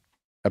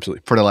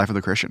 Absolutely. For the life of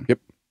the Christian. Yep.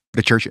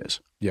 The church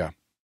is. Yeah.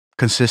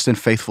 Consistent,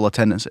 faithful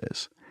attendance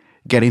is.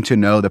 Getting to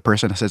know the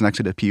person that sits next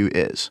to the pew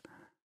is.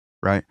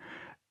 Right?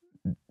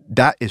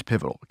 That is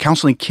pivotal.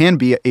 Counseling can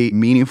be a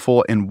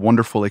meaningful and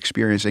wonderful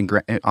experience, and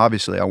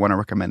obviously I want to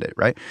recommend it,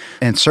 right?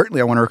 And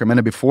certainly I want to recommend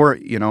it before,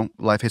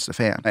 life hits the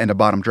fan and the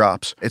bottom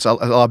drops. It's a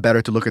lot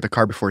better to look at the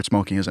car before it's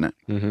smoking, isn't it?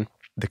 Mm-hmm.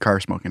 The car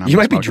smoking. You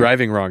might be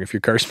driving wrong if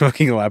your car's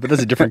smoking a lot, but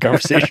that's a different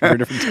conversation for a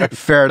different time.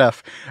 Fair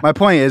enough. My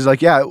point is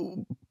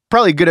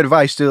probably good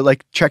advice to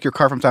check your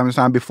car from time to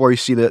time before you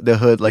see the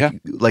hood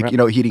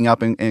heating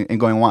up and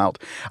going wild.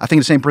 I think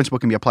the same principle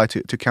can be applied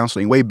to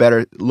counseling. Way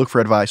better look for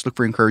advice, look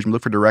for encouragement,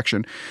 look for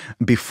direction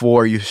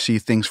before you see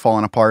things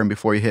falling apart and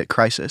before you hit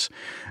crisis.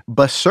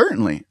 But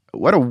certainly,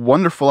 what a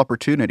wonderful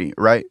opportunity,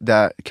 right,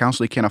 that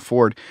counseling can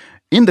afford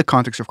in the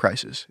context of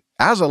crisis.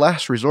 As a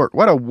last resort,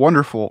 what a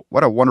wonderful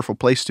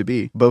place to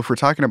be. But if we're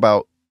talking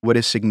about what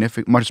is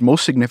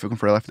most significant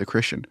for the life of the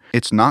Christian,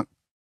 it's not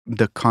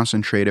the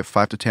concentrated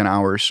 5 to 10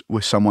 hours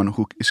with someone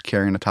who is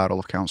carrying the title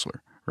of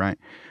counselor, right?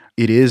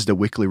 It is the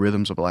weekly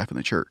rhythms of life in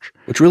the church.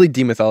 Which really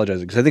demythologizes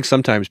it, because I think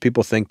sometimes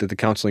people think that the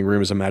counseling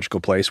room is a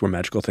magical place where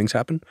magical things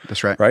happen.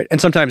 That's right. Right?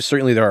 And sometimes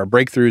certainly there are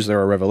breakthroughs, there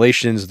are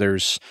revelations,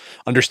 there's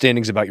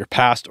understandings about your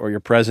past or your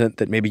present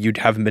that maybe you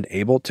haven't been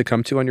able to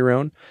come to on your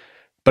own.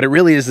 But it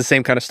really is the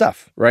same kind of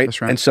stuff, right?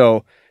 That's right. And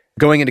so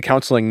going into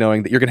counseling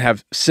knowing that you're going to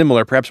have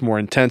similar, perhaps more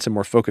intense and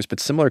more focused,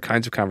 but similar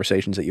kinds of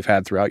conversations that you've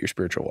had throughout your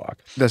spiritual walk.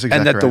 That's exactly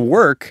And that right. the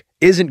work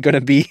isn't going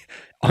to be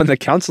on the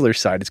counselor's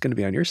side. It's going to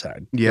be on your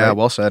side. Yeah, right?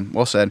 well said.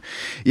 Well said.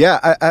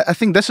 Yeah, I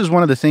think this is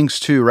one of the things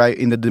too, right?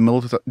 In breaking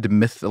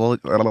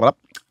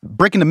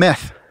the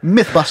myth,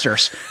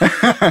 Mythbusters.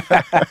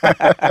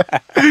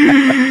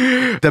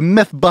 The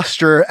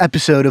Mythbuster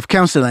episode of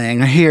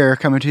counseling here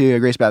coming to you at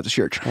Grace Baptist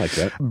Church. I like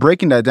that.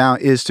 Breaking that down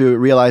is to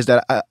realize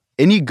that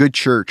any good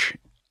church,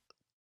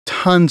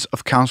 tons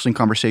of counseling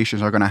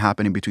conversations are going to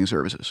happen in between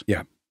services.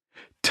 Yeah.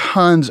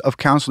 Tons of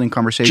counseling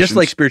conversations. Just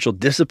like spiritual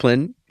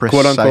discipline,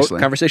 Precisely. quote unquote,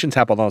 conversations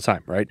happen all the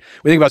time, right?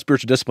 We think about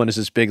spiritual discipline as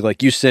this big,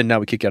 like, you sin, now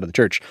we kick you out of the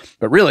church.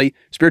 But really,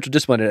 spiritual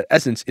discipline in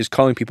essence is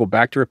calling people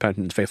back to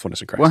repentance and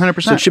faithfulness in Christ.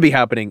 100%. So it should be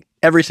happening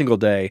every single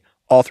day,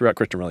 all throughout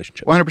Christian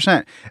relationships.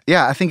 100%.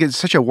 Yeah, I think it's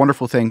such a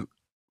wonderful thing.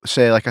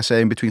 Say, like I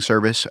say, in between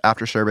service,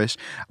 after service,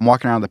 I'm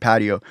walking around the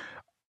patio.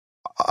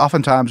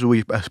 Oftentimes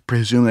we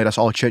presume that that's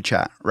all chit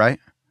chat, right?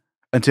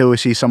 Until we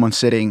see someone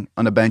sitting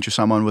on the bench with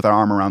someone with our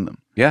arm around them.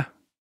 Yeah.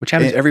 Which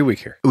happens every week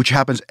here. Which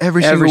happens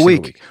every single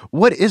week.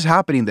 What is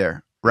happening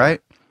there, right?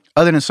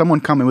 Other than someone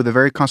coming with the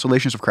very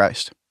consolations of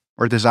Christ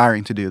or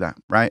desiring to do that,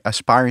 right?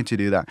 Aspiring to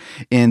do that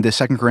in the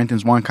 2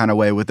 Corinthians 1 kind of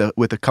way with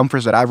the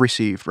comforts that I've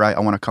received, right? I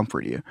want to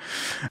comfort you.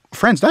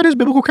 Friends, that is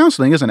biblical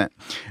counseling, isn't it?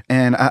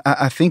 And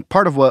I think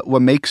part of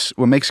what makes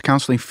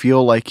counseling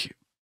feel like,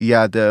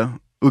 the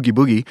oogie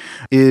boogie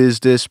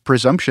is this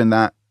presumption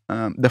that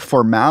the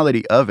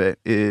formality of it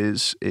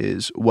is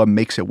what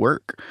makes it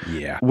work.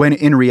 Yeah. When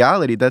in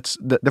reality, that's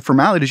the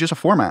formality is just a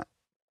format.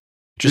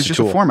 It's just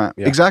a format.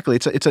 Yeah. Exactly.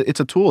 It's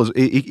a tool.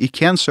 It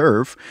can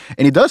serve,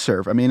 and it does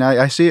serve. I mean,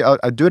 I see.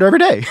 I do it every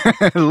day,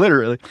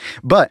 literally.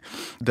 But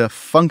the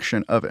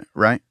function of it,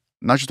 right?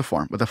 Not just the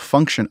form, but the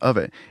function of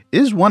it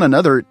is one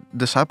another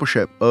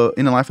discipleship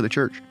in the life of the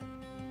church.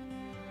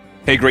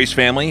 Hey, Grace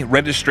family,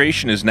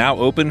 registration is now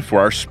open for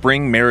our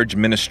spring marriage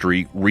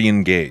ministry,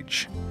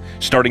 Reengage.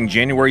 Starting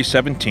January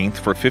 17th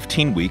for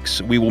 15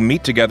 weeks, we will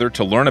meet together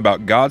to learn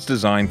about God's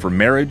design for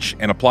marriage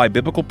and apply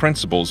biblical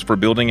principles for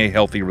building a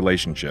healthy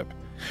relationship.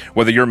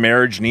 Whether your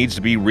marriage needs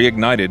to be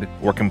reignited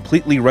or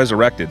completely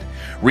resurrected,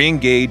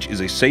 Reengage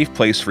is a safe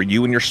place for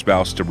you and your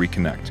spouse to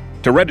reconnect.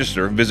 To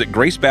register, visit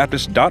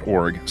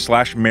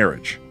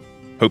gracebaptist.org/marriage.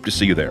 Hope to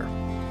see you there.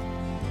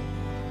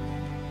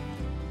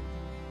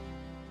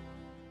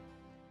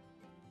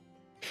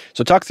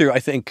 So talk through, I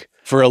think,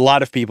 for a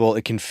lot of people,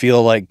 it can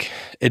feel like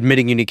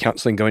admitting you need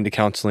counseling, going to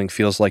counseling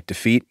feels like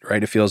defeat,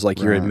 right? It feels like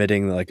you're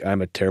admitting, like,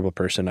 I'm a terrible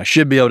person. I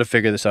should be able to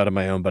figure this out on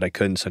my own, but I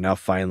couldn't. So now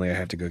finally I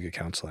have to go get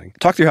counseling.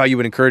 Talk through how you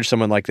would encourage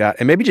someone like that,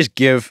 and maybe just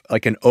give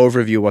like an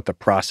overview of what the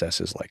process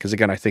is like. Because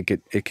again, I think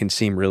it can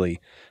seem really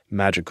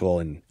magical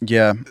and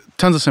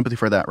tons of sympathy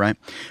for that, right?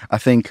 I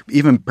think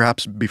even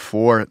perhaps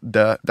before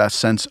that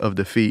sense of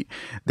defeat,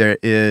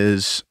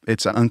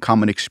 it's an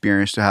uncommon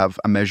experience to have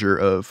a measure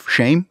of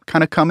shame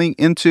kind of coming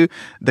into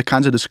the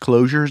kinds of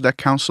disclosures that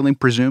counseling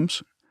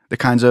presumes, the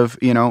kinds of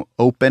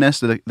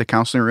openness that the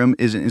counseling room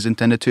is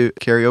intended to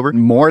carry over,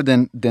 more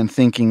than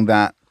thinking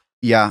that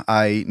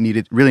I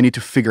really need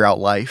to figure out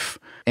life.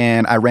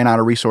 And I ran out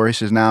of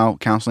resources. Now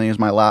counseling is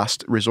my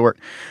last resort.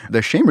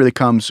 The shame really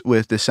comes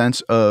with the sense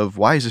of,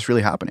 why is this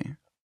really happening,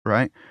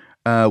 right?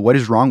 What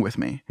is wrong with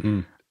me?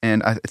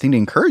 And I think the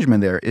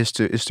encouragement there is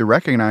to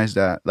recognize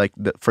that, like,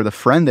 for the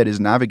friend that is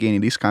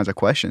navigating these kinds of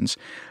questions,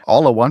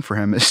 all I want for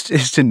him is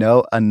to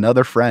know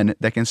another friend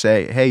that can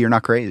say, hey, you're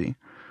not crazy,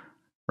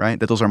 right?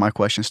 That those are my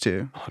questions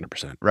too.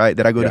 100%. Right?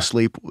 That I go to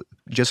sleep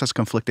just as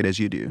conflicted as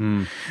you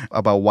do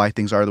about why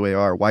things are the way they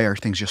are. Why are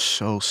things just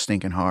so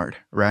stinking hard,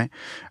 right?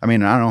 I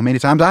mean, I don't know, many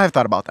times I have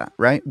thought about that,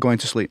 right? Going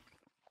to sleep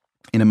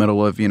in the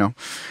middle of,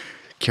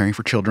 caring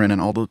for children and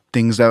all the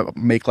things that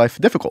make life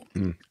difficult.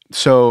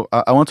 So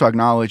I want to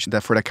acknowledge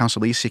that for the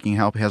counselee seeking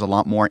help, he has a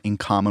lot more in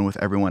common with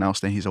everyone else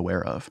than he's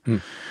aware of.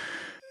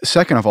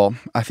 Second of all,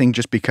 I think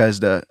just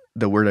because the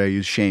word I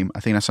use, shame, I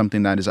think that's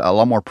something that is a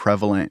lot more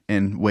prevalent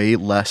and way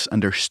less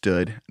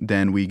understood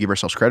than we give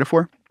ourselves credit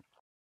for.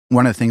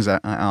 One of the things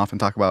that I often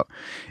talk about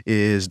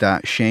is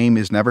that shame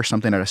is never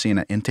something that I see in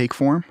an intake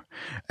form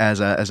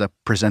as a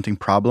presenting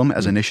problem,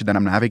 as an issue that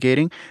I'm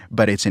navigating,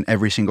 but it's in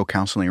every single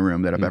counseling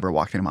room that I've ever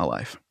walked in my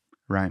life,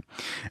 right?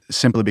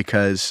 Simply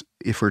because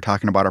if we're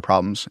talking about our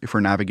problems, if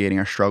we're navigating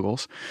our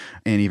struggles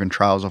and even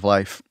trials of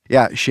life,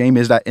 shame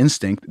is that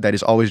instinct that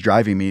is always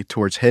driving me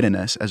towards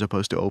hiddenness as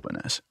opposed to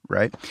openness,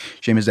 right?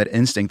 Shame is that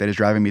instinct that is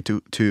driving me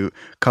to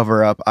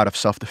cover up out of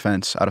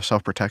self-defense, out of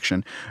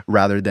self-protection,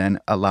 rather than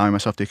allowing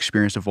myself to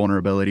experience the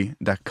vulnerability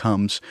that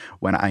comes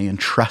when I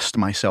entrust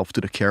myself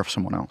to the care of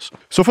someone else.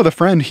 So for the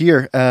friend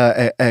here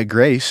at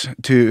Grace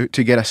to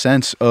get a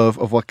sense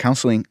of what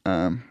counseling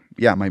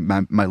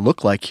my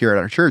look like here at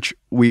our church,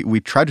 we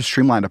try to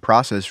streamline the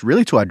process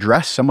really to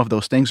address some of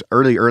those things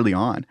early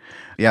on.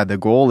 Yeah, the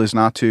goal is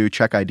not to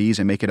check IDs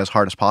and make it as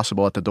hard as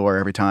possible at the door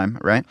every time,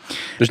 right?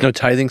 There's no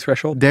tithing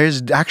threshold?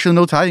 There's actually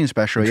no tithing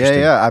special.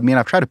 Yeah. I mean,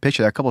 I've tried to pitch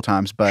it a couple of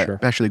times, but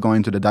especially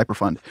going to the diaper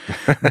fund.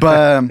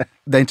 But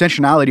the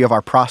intentionality of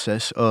our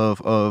process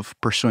of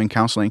pursuing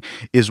counseling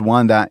is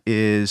one that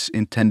is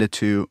intended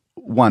to,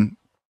 one,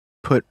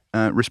 put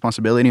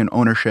responsibility and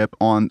ownership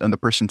on the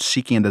person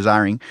seeking and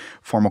desiring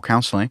formal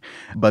counseling.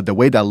 But the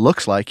way that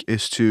looks like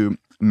is to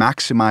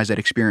maximize that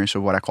experience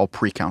of what I call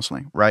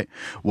pre-counseling, right?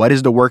 What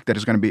is the work that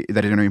is going to be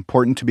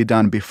important to be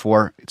done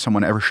before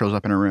someone ever shows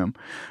up in a room,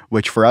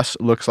 which for us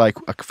looks like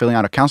filling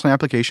out a counseling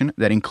application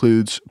that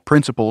includes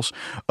principles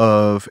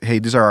of, hey,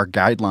 these are our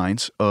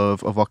guidelines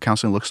of what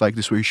counseling looks like.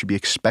 This is what you should be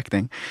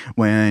expecting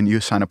when you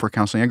sign up for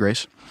Counseling at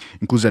Grace.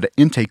 Includes an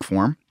intake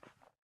form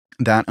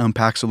that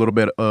unpacks a little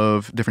bit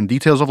of different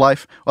details of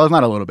life. Well, it's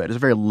not a little bit. It's a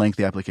very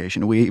lengthy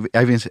application.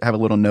 I even have a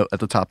little note at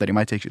the top that it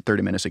might take you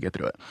 30 minutes to get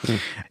through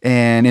it.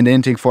 And in the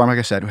intake form, like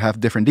I said, we have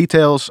different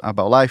details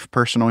about life,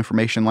 personal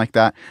information like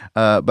that.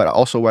 But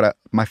also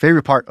my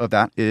favorite part of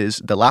that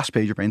is the last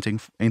page of our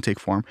intake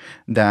form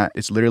that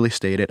is literally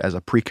stated as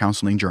a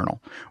pre-counseling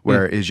journal,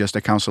 where it's just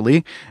a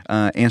counselee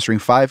answering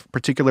 5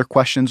 particular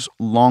questions,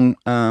 long,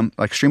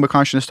 like stream of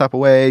consciousness type of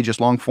way, just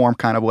long form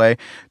kind of way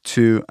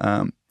to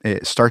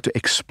start to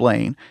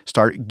explain,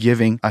 start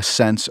giving a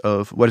sense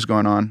of what is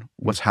going on,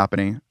 what's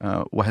happening,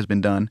 what has been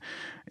done,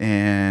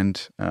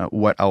 and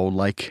what I would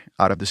like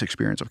out of this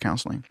experience of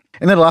counseling.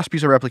 And then the last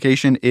piece of our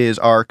application is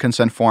our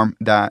consent form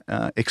that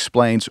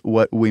explains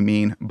what we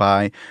mean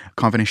by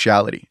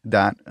confidentiality,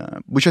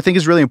 which I think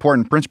is really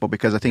important principle,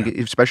 because I think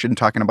especially in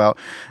talking about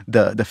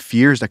the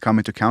fears that come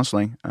into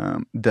counseling,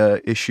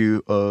 the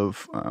issue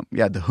of,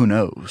 the who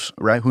knows,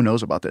 right? Who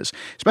knows about this?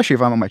 Especially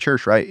if I'm at my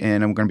church, right?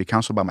 And I'm going to be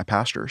counseled by my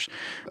pastors.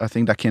 I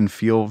think that can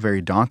feel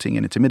very daunting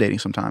and intimidating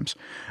sometimes.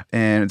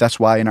 And that's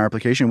why in our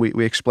application,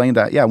 we explain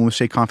that, when we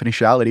say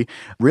confidentiality,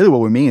 really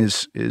what we mean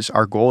is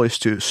our goal is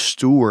to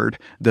steward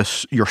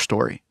your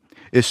story,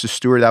 is to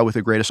steward that with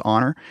the greatest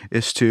honor,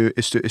 is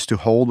to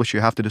hold what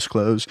you have to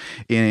disclose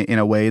in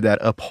a way that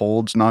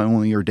upholds not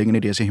only your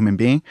dignity as a human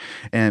being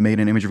and made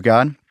in the image of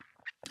God,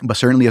 but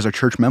certainly as a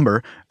church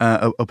member,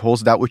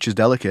 upholds that which is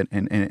delicate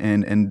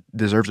and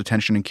deserves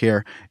attention and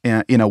care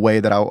in a way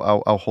that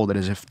I'll hold it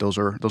as if those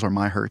are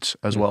my hurts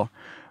as well.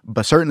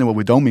 But certainly what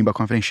we don't mean by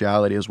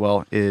confidentiality as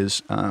well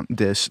is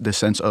this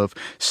sense of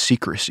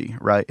secrecy,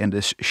 right? And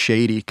this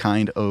shady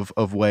kind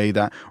of way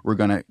that we're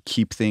going to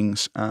keep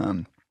things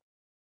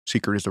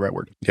secret is the right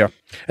word. Yeah.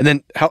 And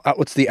then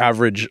what's the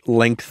average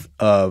length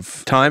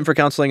of time for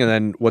counseling? And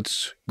then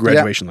what's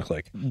graduation look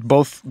like?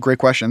 Both great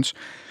questions.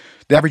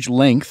 The average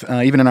length,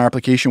 even in our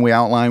application,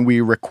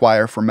 we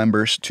require for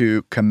members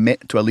to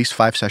commit to at least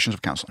 5 sessions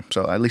of counseling.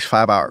 So at least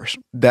 5 hours.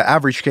 The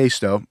average case,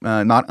 though,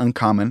 not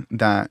uncommon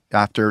that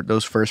after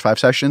those first 5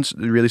 sessions,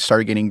 you really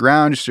start getting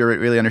ground, you start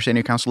really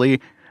understanding your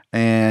counselee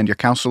and your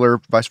counselor,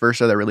 vice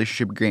versa, that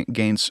relationship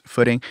gains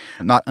footing.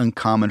 Not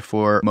uncommon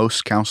for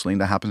most counseling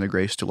that happens at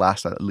Grace to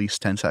last at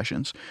least 10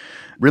 sessions.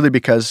 Really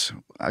because,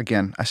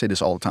 again, I say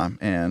this all the time,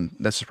 and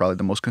this is probably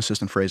the most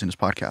consistent phrase in this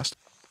podcast,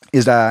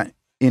 is that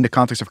in the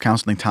context of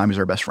counseling, time is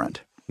our best friend,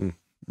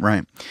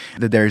 right?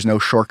 That there is no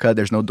shortcut.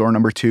 There's no door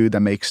number 2 that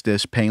makes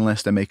this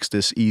painless, that makes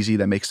this easy,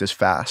 that makes this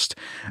fast.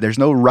 There's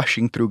no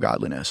rushing through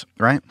godliness,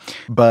 right?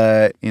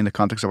 But in the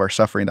context of our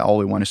suffering, that all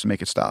we want is to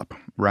make it stop,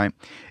 right?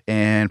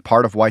 And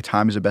part of why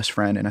time is a best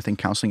friend, and I think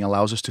counseling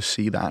allows us to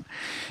see that,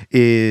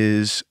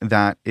 is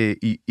that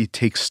it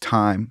takes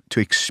time to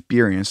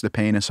experience the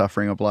pain and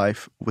suffering of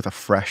life with a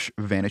fresh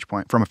vantage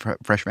point,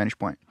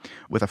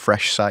 with a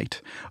fresh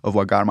sight of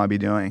what God might be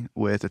doing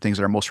with the things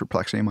that are most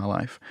perplexing in my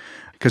life.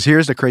 Because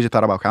here's the crazy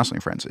thought about counseling,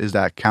 friends, is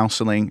that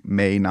counseling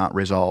may not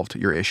resolve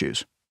your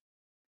issues,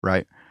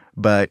 right?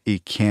 But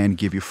it can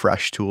give you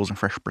fresh tools and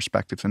fresh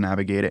perspectives to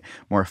navigate it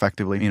more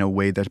effectively in a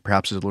way that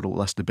perhaps is a little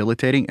less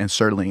debilitating, and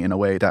certainly in a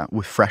way that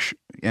with fresh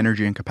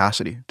energy and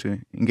capacity to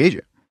engage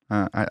it.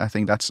 I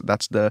think that's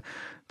the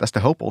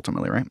hope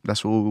ultimately, right?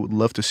 That's what we would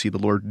love to see the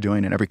Lord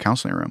doing in every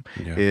counseling room,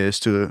 is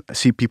to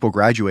see people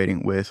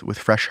graduating with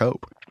fresh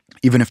hope,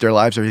 even if their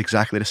lives are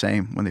exactly the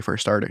same when they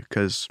first started,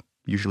 because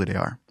usually they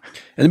are.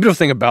 And the beautiful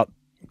thing about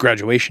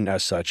graduation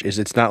as such is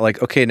it's not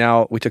like, okay,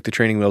 now we took the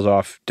training wheels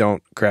off,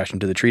 don't crash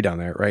into the tree down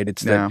there, right?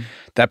 It's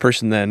that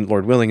person then,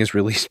 Lord willing, is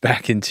released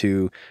back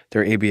into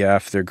their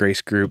ABF, their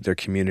grace group, their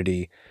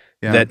community,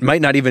 that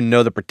might not even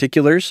know the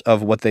particulars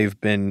of what they've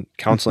been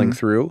counseling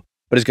through,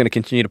 but is going to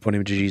continue to point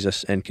him to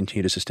Jesus and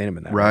continue to sustain him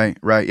in that.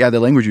 Right. Yeah, the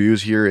language you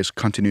use here is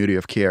continuity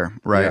of care,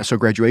 right? Yeah. So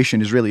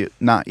graduation is really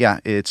not,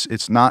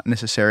 it's not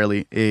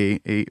necessarily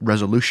a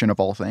resolution of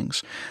all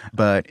things,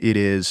 but it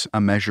is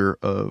a measure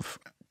of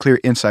clear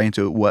insight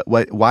into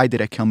why did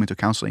I come into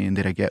counseling, and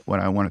did I get what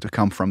I wanted to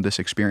come from this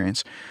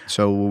experience?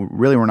 So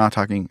really, we're not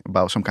talking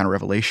about some kind of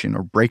revelation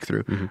or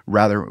breakthrough.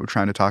 Rather, we're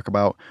trying to talk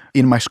about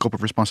in my scope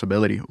of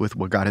responsibility with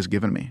what God has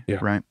given me,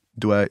 right?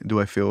 do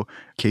I feel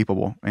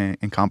capable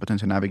and competent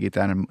to navigate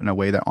that in a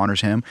way that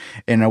honors Him,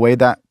 in a way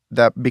that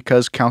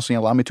because counseling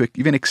allowed me to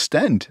even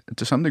extend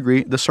to some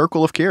degree the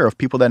circle of care of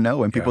people that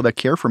know and people that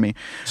care for me,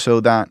 so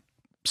that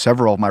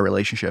several of my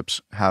relationships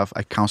have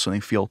a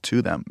counseling feel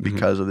to them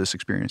because of this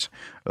experience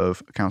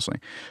of counseling.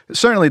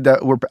 Certainly,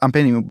 I'm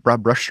painting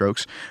broad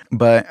brushstrokes,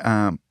 but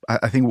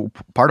I think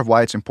part of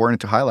why it's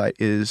important to highlight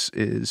is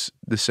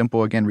the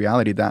simple, again,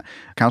 reality that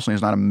counseling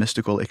is not a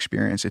mystical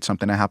experience. It's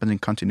something that happens in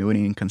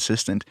continuity and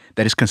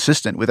that is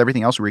consistent with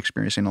everything else we're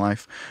experiencing in the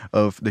life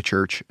of the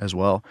church as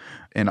well.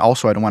 And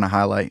also, I don't want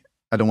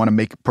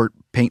to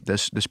paint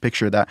this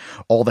picture that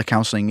all the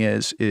counseling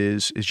is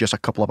just a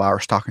couple of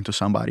hours talking to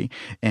somebody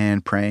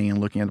and praying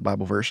and looking at the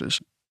Bible verses.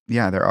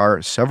 Yeah, there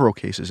are several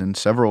cases and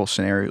several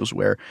scenarios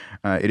where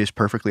it is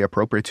perfectly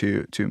appropriate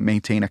to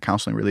maintain a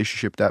counseling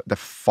relationship that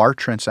far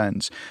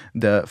transcends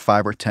the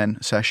 5 or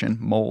 10 session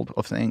mold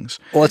of things.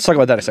 Well, let's talk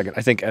about that a second.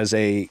 I think as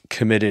a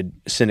committed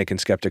cynic and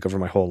skeptic over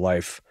my whole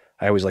life,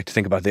 I always like to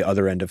think about the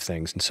other end of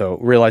things. And so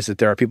realize that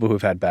there are people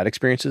who've had bad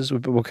experiences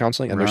with biblical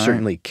counseling, and there's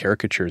certainly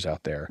caricatures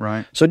out there.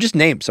 Right. So just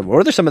name some.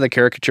 What are some of the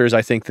caricatures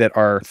I think that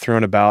are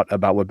thrown about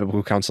what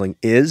biblical counseling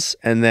is?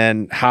 And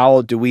then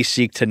how do we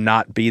seek to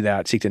not be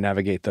that, seek to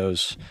navigate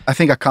those? I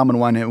think a common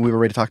one, and we've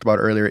already talked about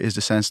earlier, is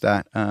the sense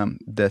that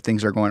the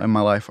things are going in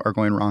my life are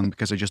going wrong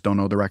because I just don't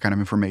know the right kind of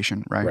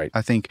information, right?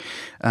 I think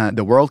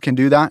the world can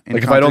do that.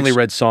 Like if I'd only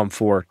read Psalm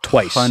 4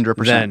 twice,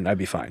 100%. Then I'd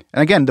be fine.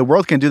 And again, the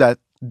world can do that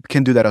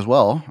as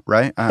well,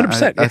 right?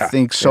 100%, I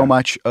think so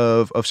much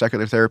of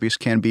secular therapies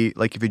can be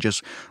like, if you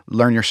just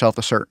learn yourself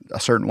a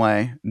certain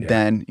way,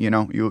 then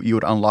you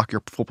would unlock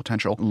your full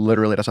potential.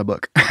 Literally, that's a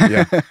book.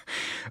 Yeah.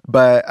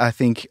 But I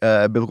think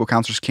biblical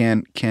counselors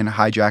can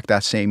hijack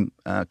that same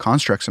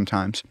construct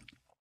sometimes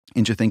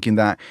into thinking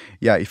that,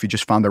 if you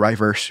just found the right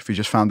verse, if you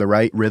just found the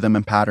right rhythm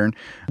and pattern,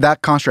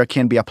 that construct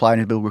can be applied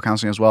in biblical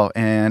counseling as well.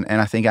 And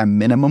I think at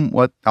minimum,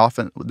 what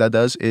often that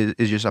does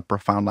is just a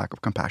profound lack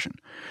of compassion,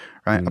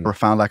 right? A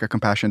profound lack of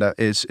compassion that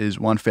is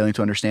one, failing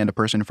to understand the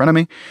person in front of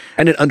me.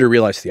 And an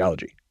under-realized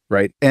theology,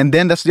 right? And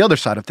then that's the other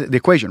side of the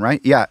equation,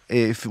 right? Yeah,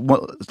 if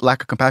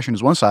lack of compassion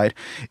is one side,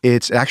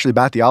 it's actually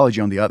bad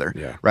theology on the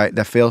other, right?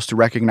 That fails to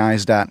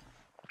recognize that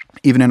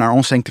even in our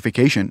own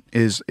sanctification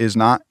is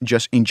not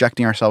just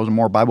injecting ourselves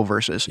more Bible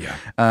verses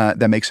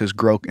that makes us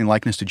grow in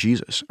likeness to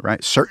Jesus,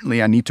 right?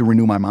 Certainly, I need to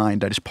renew my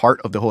mind. That is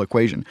part of the whole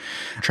equation.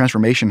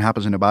 Transformation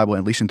happens in the Bible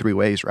at least in 3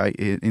 ways, right?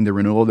 In the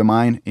renewal of the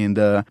mind, in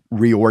the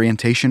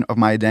reorientation of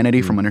my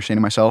identity from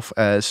understanding myself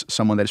as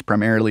someone that is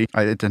primarily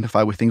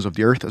identified with things of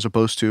the earth, as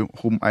opposed to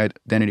whom my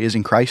identity is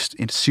in Christ,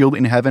 and sealed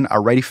in heaven,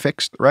 already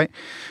fixed, right?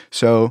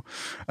 So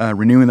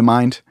renewing the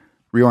mind,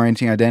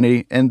 reorienting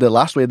identity. And the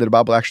last way that the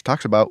Bible actually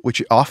talks about,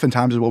 which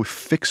oftentimes is what we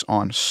fix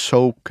on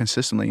so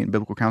consistently in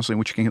biblical counseling,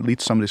 which can lead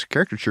to some of these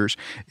caricatures,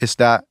 is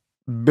that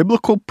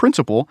biblical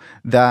principle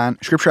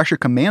that Scripture actually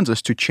commands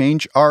us to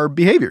change our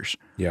behaviors.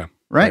 Yeah.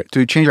 Right?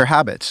 To change our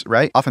habits,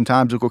 right?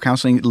 Oftentimes, biblical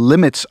counseling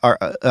limits our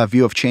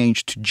view of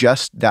change to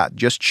just that,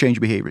 just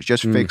change behaviors,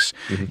 just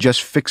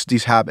fix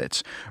these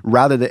habits,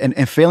 rather than,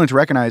 and failing to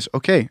recognize,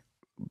 okay,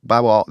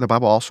 the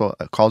Bible also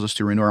calls us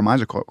to renew our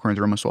minds according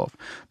to Romans 12.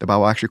 The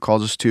Bible actually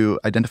calls us to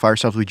identify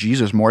ourselves with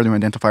Jesus more than we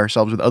identify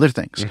ourselves with other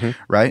things,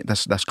 right?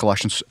 That's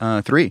Colossians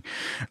 3.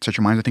 Set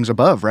your minds on things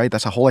above, right?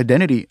 That's a whole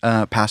identity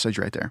passage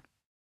right there.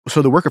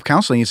 So the work of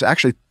counseling is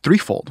actually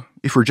threefold.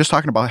 If we're just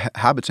talking about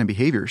habits and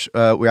behaviors,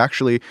 we're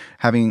actually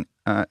having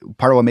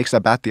part of what makes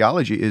that bad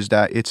theology is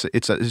that it's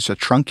a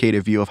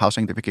truncated view of how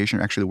sanctification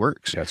actually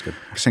works. Yeah, that's good.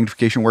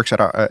 Sanctification works in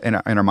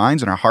our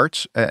minds and our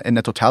hearts and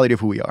the totality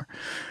of who we are,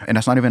 and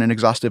that's not even an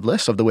exhaustive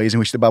list of the ways in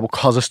which the Bible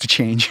calls us to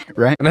change,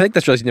 right? And I think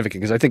that's really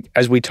significant because I think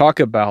as we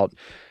talk about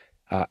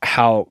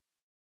how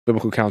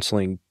biblical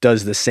counseling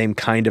does the same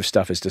kind of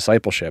stuff as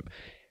discipleship,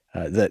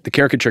 the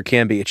caricature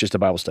can be, it's just a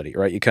Bible study,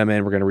 right? You come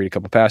in, we're going to read a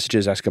couple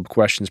passages, ask a couple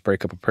questions, pray a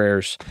couple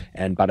prayers,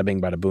 and bada bing,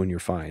 bada boom, you're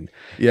fine.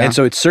 Yeah. And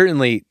so it's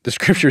certainly, the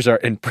Scriptures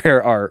and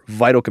prayer are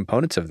vital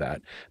components of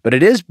that, but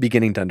it is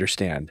beginning to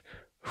understand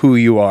who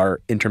you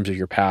are in terms of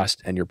your past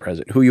and your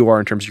present, who you are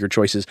in terms of your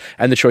choices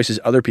and the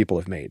choices other people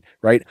have made,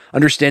 right?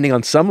 Understanding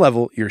on some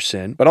level your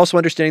sin, but also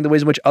understanding the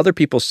ways in which other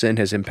people's sin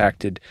has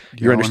impacted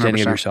your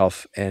understanding 100%. Of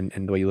yourself and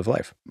the way you live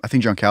life. I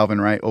think John Calvin,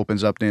 right,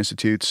 opens up the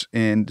Institutes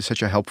in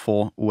such a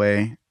helpful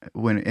way.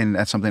 And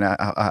that's something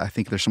I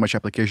think there's so much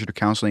application to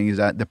counseling, is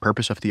that the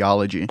purpose of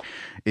theology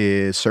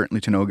is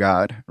certainly to know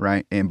God,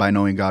 right? And by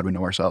knowing God, we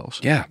know ourselves.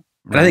 Yeah.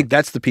 Right. And I think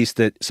that's the piece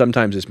that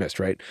sometimes is missed,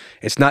 right?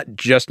 It's not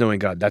just knowing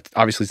God. That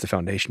obviously is the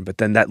foundation, but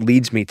then that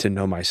leads me to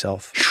know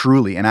myself.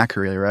 Truly and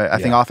accurately, right? I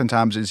think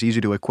oftentimes it's easy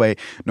to equate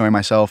knowing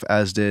myself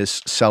as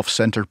this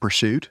self-centered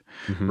pursuit,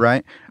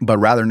 right? But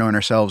rather knowing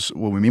ourselves,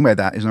 what we mean by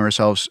that is knowing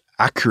ourselves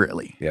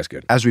accurately, that's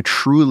good, as we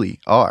truly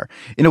are,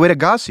 in a way that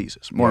God sees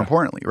us, more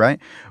importantly, right?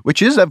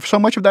 Which is so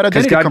much of that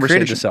identity God conversation.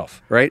 Created the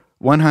self, right?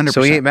 100%.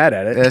 So he ain't mad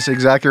at it. That's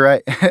exactly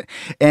right.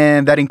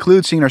 And that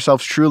includes seeing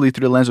ourselves truly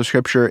through the lens of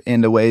Scripture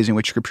in the ways in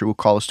which Scripture will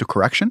call us to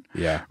correction,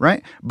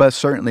 right? But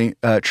certainly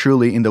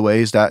truly in the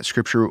ways that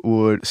Scripture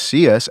would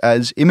see us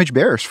as image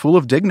bearers, full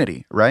of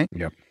dignity, right?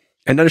 Yep.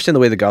 And understand the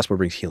way the gospel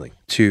brings healing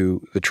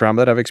to the trauma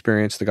that I've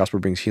experienced. The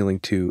gospel brings healing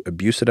to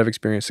abuse that I've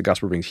experienced. The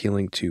gospel brings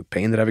healing to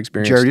pain that I've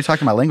experienced. Jared, you're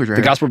talking my language right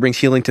The here. gospel brings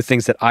healing to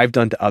things that I've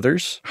done to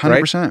others.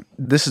 100%. Right?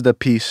 This is the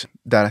piece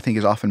that I think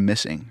is often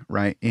missing,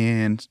 right,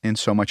 in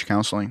so much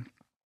counseling,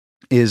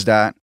 is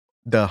that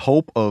the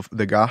hope of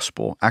the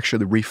gospel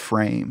actually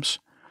reframes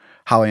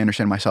how I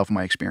understand myself and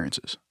my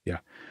experiences. Yeah.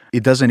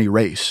 It doesn't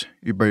erase,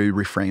 but it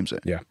reframes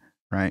it. Yeah.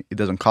 Right? It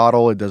doesn't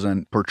coddle. It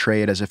doesn't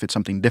portray it as if it's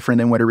something different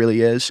than what it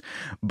really is,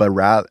 but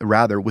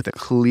rather with a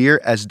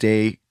clear as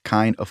day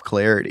kind of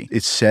clarity.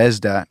 It says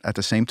that at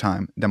the same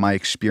time that my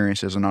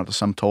experiences are not the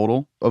sum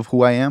total of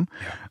who I am.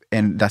 Yeah.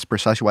 And that's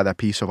precisely why that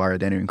piece of our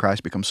identity in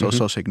Christ becomes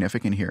so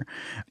significant here,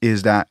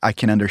 is that I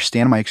can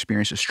understand my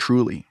experiences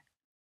truly,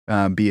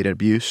 be it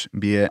abuse,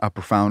 be it a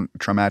profound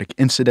traumatic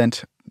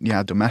incident,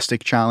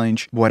 domestic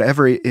challenge,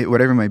 whatever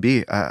it may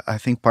be. I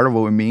think part of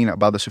what we mean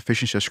about the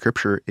sufficiency of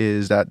Scripture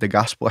is that the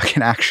gospel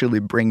can actually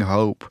bring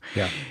hope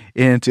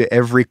into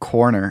every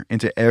corner,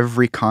 into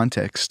every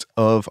context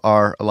of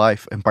our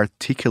life, and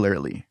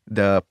particularly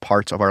the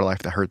parts of our life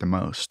that hurt the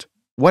most.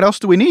 What else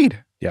do we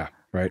need? Yeah.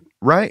 Right.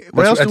 Right.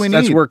 What else do we need?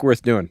 That's work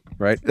worth doing,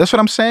 right? That's what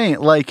I'm saying.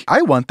 Like,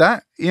 I want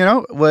that,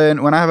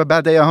 when I have a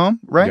bad day at home,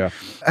 right? Yeah.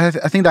 I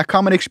think that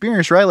common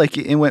experience, right? Like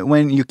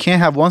when you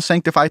can't have one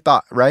sanctified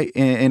thought, right,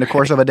 in the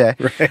course of a day.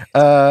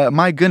 Right.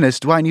 My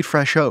goodness, do I need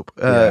fresh hope?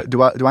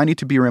 Do I need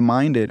to be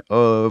reminded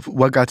of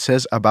what God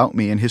says about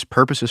me and His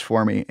purposes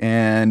for me,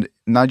 and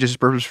not just His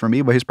purpose for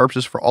me, but His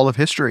purposes for all of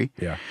history.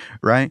 Yeah.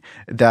 Right.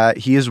 That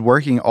He is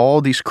working all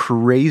these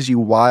crazy,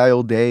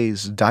 wild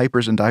days,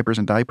 diapers and diapers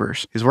and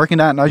diapers. He's working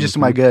that not just to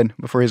my good,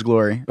 but for His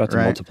glory. About to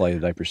multiply the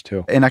diapers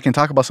too. And I can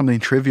talk about something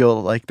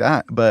trivial like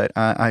that, but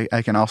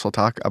I can also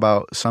talk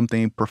about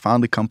something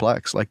profoundly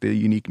complex, like the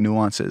unique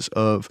nuances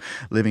of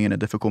living in a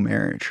difficult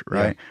marriage,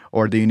 right? Yeah.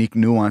 Or the unique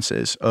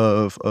nuances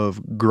of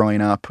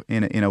growing up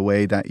in a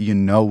way that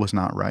was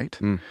not right.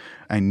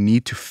 I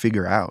need to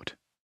figure out,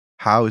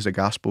 how is the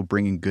gospel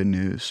bringing good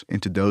news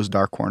into those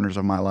dark corners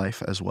of my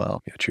life as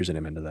well? Yeah, choosing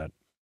Him into that.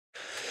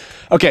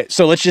 Okay,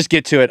 so let's just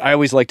get to it. I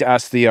always like to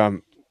ask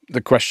the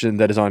question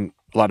that is on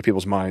a lot of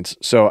people's minds.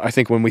 So I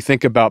think when we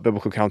think about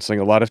biblical counseling,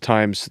 a lot of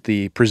times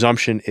the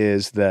presumption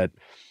is that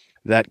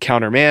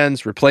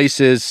countermands,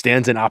 replaces,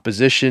 stands in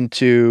opposition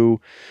to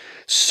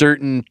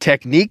certain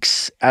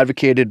techniques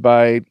advocated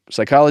by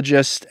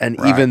psychologists, and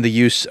even the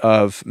use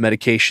of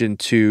medication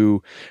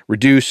to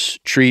reduce,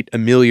 treat,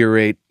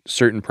 ameliorate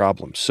certain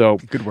problems. So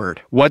good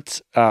word.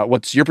 What's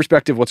your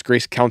perspective? What's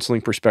Grace Counseling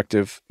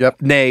perspective?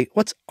 Yep. Nay,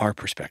 what's our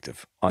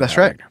perspective on That's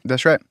that? right. Wagner?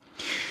 That's right.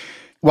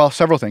 Well,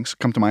 several things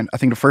come to mind. I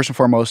think the first and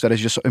foremost that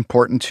is just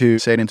important to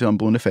say it until I'm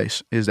blue in the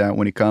face is that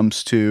when it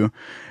comes to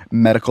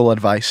medical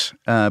advice,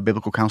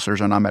 biblical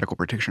counselors are not medical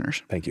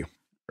practitioners. Thank you.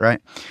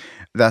 Right?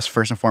 That's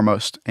first and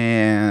foremost.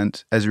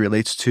 And as it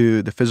relates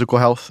to the physical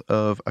health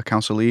of a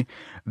counselee,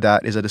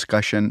 that is a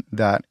discussion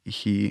that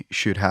he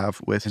should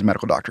have with his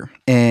medical doctor.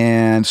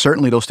 And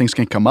certainly those things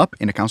can come up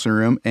in a counseling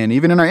room and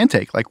even in our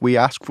intake. Like, we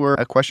ask for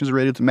questions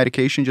related to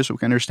medication just so we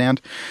can understand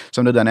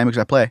some of the dynamics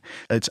at play.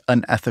 It's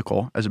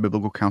unethical as a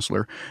biblical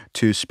counselor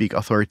to speak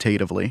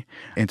authoritatively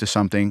into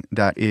something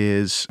that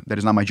is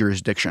not my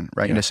jurisdiction,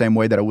 right? Yeah. In the same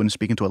way that I wouldn't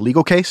speak into a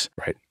legal case.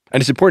 Right. And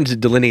it's important to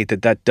delineate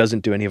that doesn't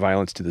do any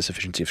violence to the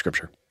sufficiency of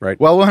Scripture, right?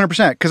 Well,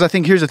 100%. Because I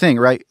think here's the thing,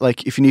 right?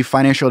 Like, if you need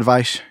financial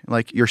advice,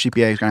 like, your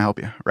CPA is going to help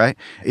you, right?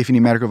 If you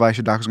need medical advice,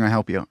 your doctor's going to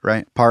help you,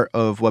 right? Part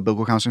of what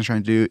biblical counseling is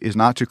trying to do is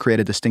not to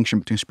create a distinction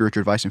between spiritual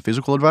advice and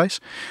physical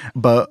advice,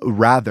 but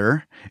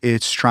rather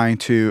it's trying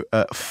to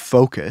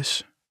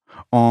focus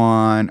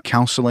on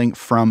counseling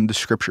from the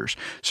Scriptures.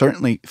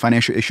 Certainly,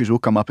 financial issues will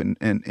come up in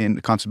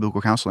the concept of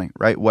biblical counseling,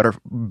 right? What are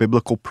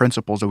biblical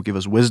principles that will give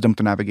us wisdom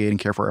to navigate and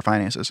care for our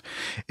finances?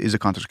 Is the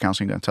context of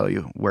counseling going to tell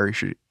you where you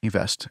should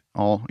invest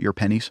all your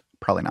pennies?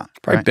 Probably not.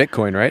 Probably right?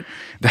 Bitcoin, right?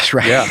 That's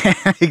right.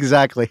 Yeah.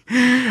 Exactly.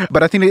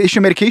 But I think the issue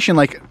of medication,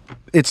 like,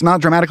 it's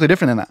not dramatically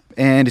different than that.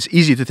 And it's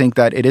easy to think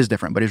that it is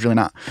different, but it's really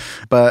not.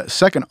 But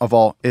second of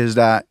all is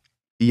that,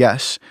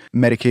 yes,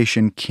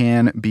 medication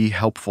can be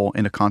helpful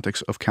in the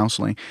context of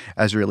counseling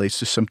as it relates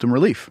to symptom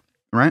relief,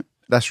 right?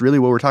 That's really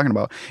what we're talking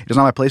about. It's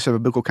not my place of a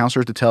biblical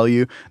counselor to tell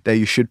you that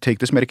you should take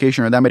this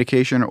medication or that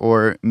medication,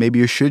 or maybe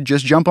you should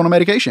just jump on a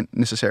medication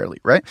necessarily,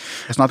 right?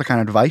 It's not the kind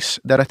of advice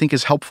that I think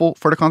is helpful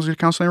for the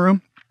counseling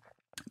room.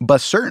 But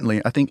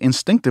certainly, I think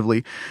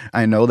instinctively,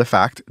 I know the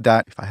fact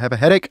that if I have a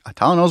headache, a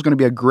Tylenol is going to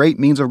be a great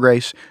means of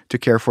grace to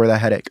care for that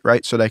headache,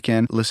 right? So that I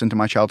can listen to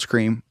my child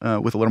scream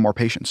with a little more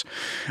patience.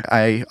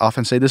 I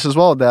often say this as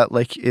well, that,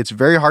 like, it's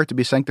very hard to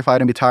be sanctified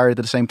and be tired at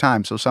the same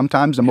time. So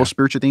sometimes the most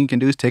spiritual thing you can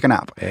do is take a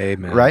nap.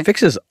 Amen. Right? It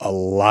fixes a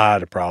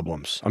lot of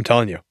problems. I'm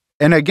telling you.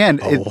 And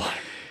again,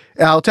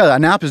 I'll tell you, a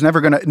nap is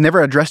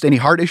never addressed any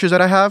heart issues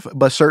that I have,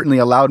 but certainly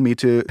allowed me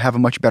to have a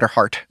much better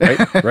heart,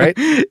 Right.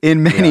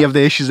 in many of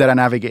the issues that I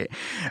navigate.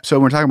 So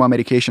when we're talking about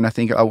medication, I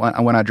think I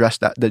want to address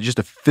that just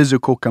the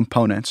physical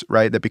components,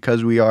 right? That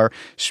because we are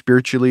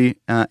spiritually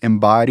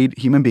embodied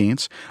human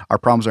beings, our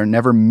problems are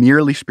never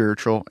merely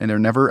spiritual, and they're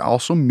never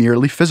also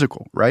merely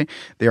physical, right?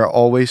 They are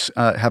always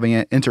having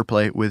an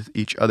interplay with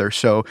each other.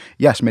 So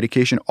yes,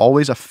 medication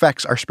always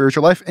affects our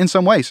spiritual life in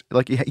some ways.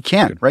 Like it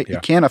can, right? Yeah.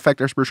 It can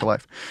affect our spiritual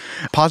life,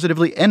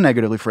 positively and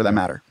negatively for that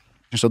matter.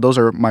 So those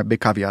are my big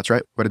caveats,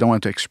 right? What I don't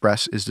want to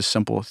express is the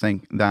simple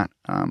thing that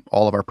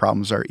all of our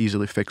problems are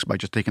easily fixed by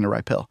just taking the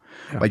right pill,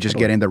 by just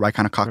getting the right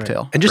kind of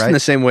cocktail. And just right? in the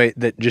same way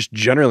that just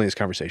generally in this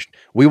conversation,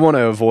 we want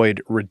to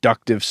avoid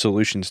reductive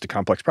solutions to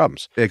complex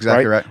problems.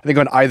 Exactly right. I think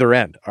on either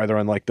end, either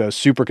on like the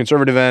super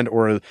conservative end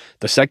or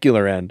the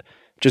secular end,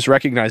 just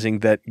recognizing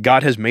that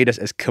God has made us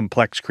as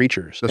complex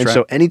creatures. That's and right.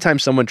 so anytime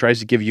someone tries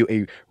to give you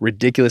a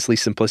ridiculously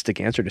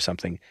simplistic answer to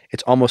something,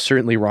 it's almost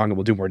certainly wrong and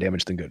will do more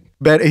damage than good.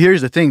 But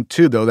here's the thing,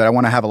 too, though, that I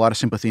want to have a lot of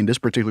sympathy in this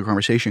particular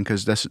conversation,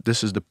 because this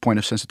is the point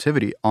of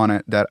sensitivity on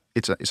it, that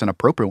it's an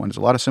appropriate one. There's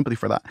a lot of sympathy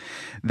for that.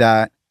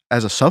 That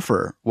as a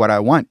sufferer, what I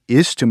want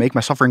is to make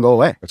my suffering go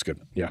away. That's good.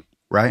 Yeah.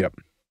 Right? Yep.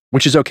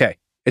 Which is okay.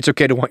 It's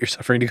okay to want your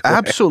suffering to go away.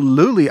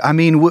 Absolutely. I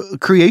mean,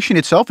 creation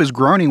itself is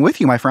groaning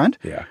with you, my friend.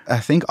 Yeah. I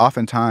think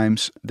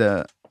oftentimes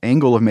the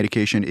angle of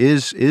medication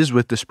is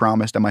with this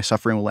promise that my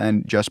suffering will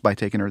end just by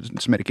taking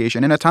this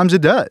medication. And at times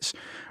it does,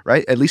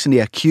 right? At least in the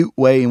acute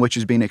way in which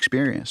it's being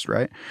experienced,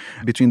 right?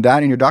 Between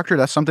that and your doctor,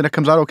 that's something that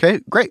comes out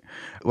okay, great.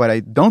 What I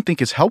don't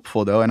think is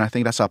helpful, though, and I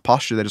think that's a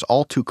posture that is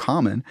all too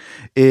common,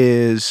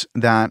 is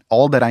that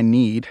all that I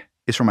need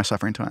is for my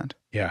suffering to end.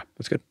 Yeah,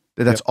 that's good.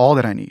 That's all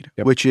that I need,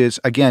 which is,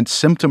 again,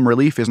 symptom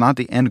relief is not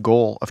the end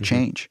goal of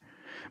change.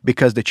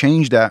 Because the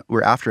change that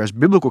we're after as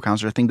biblical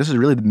counselors, I think this is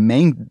really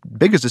the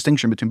biggest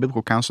distinction between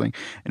biblical counseling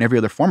and every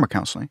other form of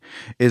counseling,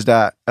 is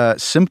that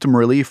symptom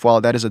relief,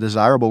 while that is a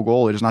desirable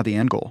goal, it is not the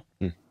end goal,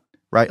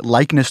 right?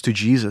 Likeness to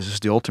Jesus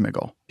is the ultimate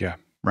goal. Yeah.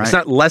 Right? It's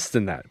not less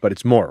than that, but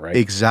it's more, right?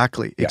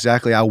 Exactly. Yeah.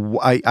 Exactly. I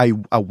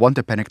want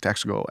the panic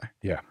attacks to go away.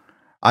 Yeah.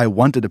 I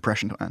want the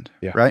depression to end,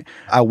 Yeah. right?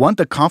 I want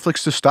the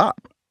conflicts to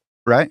stop,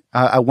 right?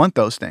 I want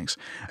those things.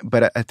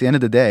 But at the end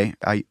of the day,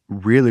 I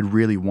really,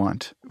 really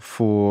want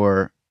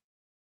for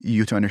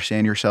you to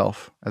understand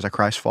yourself as a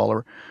Christ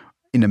follower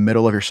in the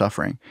middle of your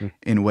suffering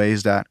in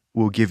ways that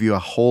will give you a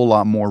whole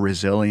lot more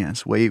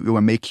resilience, it will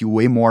make you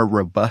way more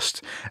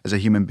robust as a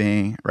human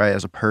being, right?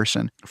 As a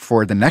person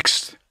for the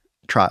next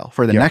trial,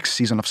 for the next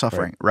season of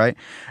suffering, right?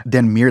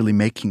 Than merely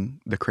making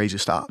the crazy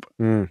stop.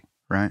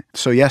 Right.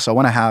 So yes, I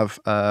want to have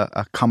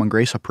a common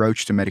grace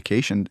approach to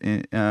medication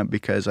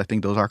because I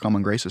think those are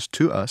common graces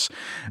to us.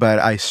 But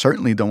I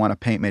certainly don't want to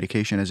paint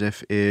medication as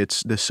if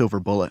it's the silver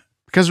bullet.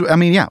 Because, I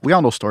mean, yeah, we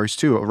all know stories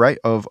too, right,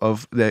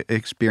 of the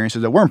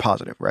experiences that weren't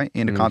positive, right,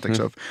 in the context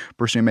of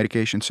pursuing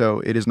medication. So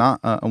it is not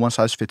a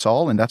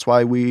one-size-fits-all, and that's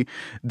why we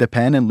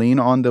depend and lean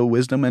on the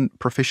wisdom and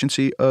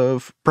proficiency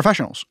of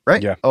professionals,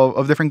 right,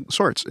 of different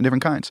sorts and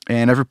different kinds.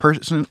 And every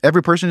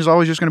person is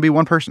always just going to be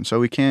one person, so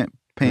we can't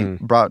paint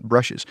broad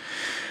brushes.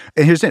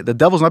 And here's the thing, the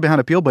devil's not behind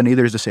a peel, but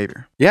neither is the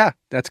Savior. Yeah,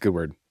 that's a good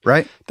word.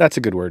 Right? That's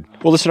a good word.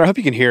 Well, listen, I hope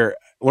you can hear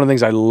one of the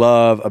things I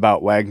love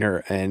about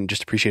Wagner and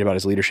just appreciate about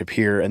his leadership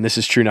here, and this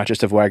is true not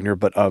just of Wagner,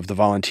 but of the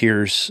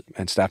volunteers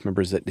and staff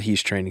members that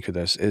he's training for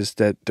this, is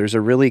that there's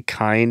a really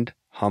kind,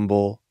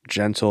 humble,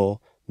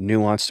 gentle,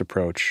 nuanced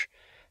approach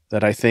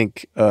that I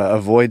think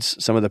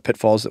avoids some of the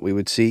pitfalls that we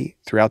would see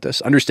throughout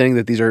this. Understanding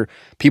that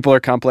people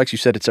are complex. You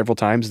said it several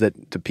times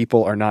that the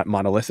people are not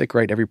monolithic,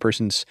 right? Every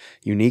person's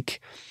unique.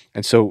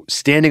 And so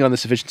standing on the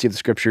sufficiency of the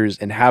scriptures,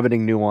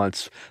 inhabiting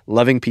nuance,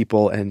 loving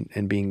people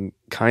and being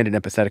kind and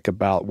empathetic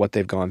about what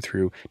they've gone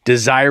through,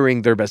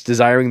 desiring their best,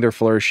 desiring their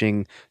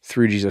flourishing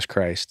through Jesus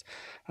Christ.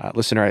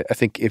 Listener, I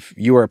think if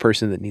you are a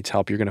person that needs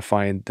help, you're going to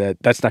find that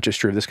that's not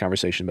just true of this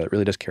conversation, but it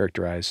really does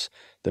characterize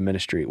the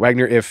ministry.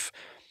 Wagner, if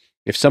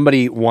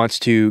somebody wants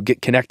to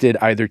get connected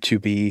either to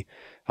be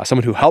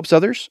someone who helps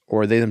others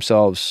or they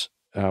themselves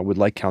would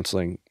like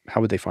counseling, how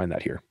would they find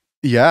that here?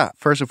 Yeah.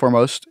 First and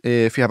foremost,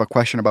 if you have a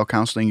question about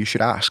counseling, you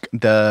should ask.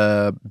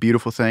 The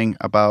beautiful thing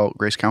about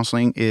Grace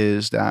Counseling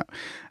is that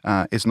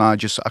it's not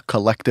just a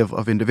collective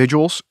of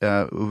individuals.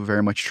 We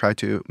very much try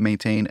to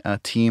maintain a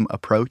team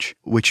approach,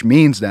 which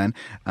means then,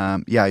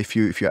 if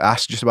you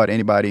ask just about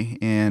anybody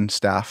in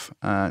staff,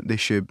 they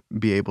should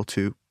be able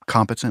to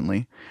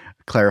competently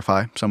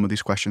clarify some of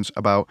these questions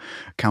about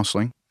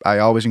counseling. I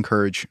always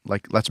encourage,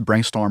 let's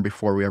brainstorm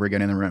before we ever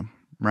get in the room.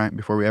 Right?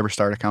 Before we ever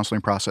start a counseling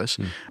process,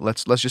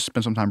 let's just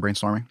spend some time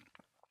brainstorming.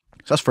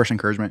 So that's first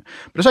encouragement.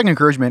 But the second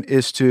encouragement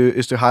is to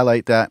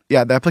highlight that, the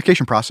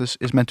application process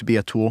is meant to be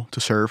a tool to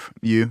serve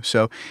you.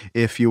 So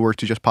if you were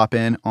to just pop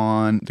in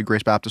on the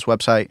Grace Baptist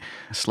website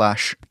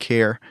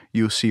 /care,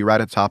 you'll see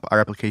right at the top our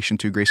application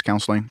to Grace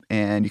Counseling.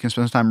 And you can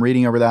spend some time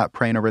reading over that,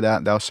 praying over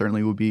that. That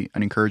certainly will be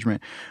an encouragement.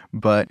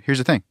 But here's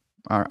the thing.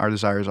 Our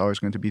desire is always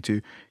going to be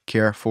to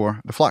care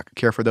for the flock,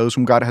 care for those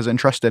whom God has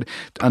entrusted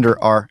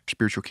under our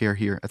spiritual care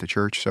here at the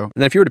church. So, And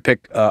then if you were to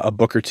pick a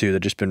book or two that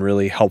just been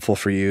really helpful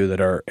for you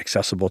that are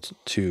accessible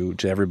to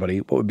everybody,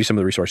 what would be some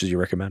of the resources you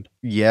recommend?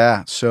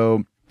 yeah.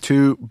 So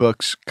 2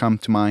 books come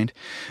to mind.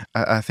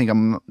 I think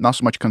I'm not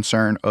so much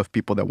concerned of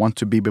people that want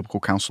to be biblical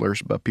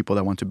counselors, but people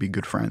that want to be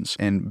good friends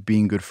and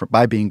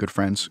by being good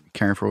friends,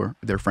 caring for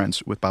their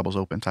friends with Bibles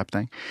open type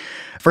thing.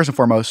 First and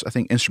foremost, I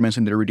think Instruments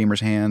into the Redeemer's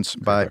Hands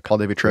by Paul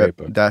David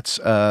Tripp. That's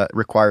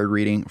required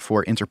reading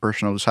for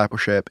interpersonal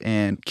discipleship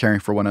and caring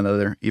for one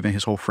another, even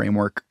his whole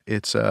framework.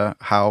 It's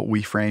how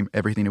we frame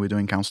everything that we do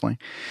in counseling.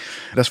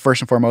 That's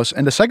first and foremost.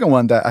 And the second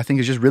one that I think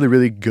is just really,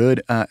 really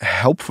good,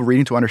 helpful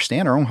reading to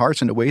understand our own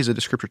hearts and the ways that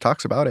the Scripture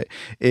talks about it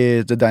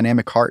is The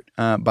Dynamic Heart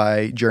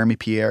by Jeremy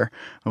Pierre,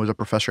 who was a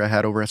professor I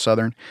had over at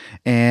Southern.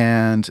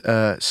 And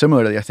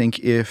similarly, I think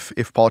if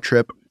Paul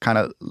Tripp kind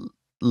of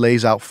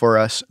lays out for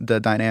us the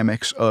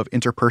dynamics of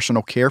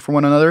interpersonal care for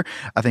one another,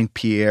 I think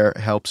Pierre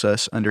helps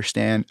us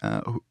understand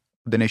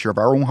the nature of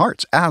our own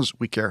hearts as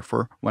we care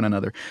for one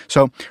another.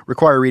 So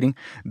require reading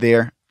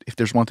there. If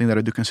there's one thing that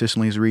I do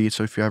consistently is read.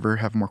 So if you ever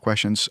have more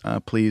questions,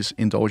 please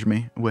indulge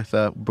me with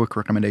book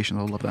recommendations.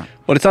 I'll love that.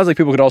 Well, it sounds like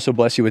people could also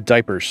bless you with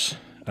diapers.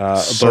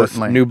 Both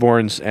Certainly.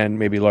 newborns and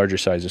maybe larger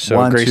sizes. So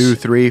 1, Grace, 2,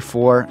 3,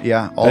 4,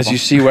 yeah. All as of you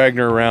them. see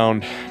Wagner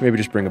around, maybe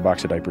just bring a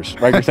box of diapers.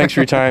 Wagner, thanks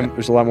for your time.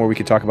 There's a lot more we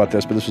could talk about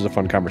this, but this was a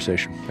fun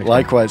conversation. Thanks,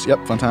 Likewise.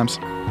 Yep. Fun times.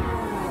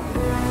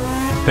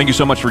 Thank you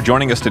so much for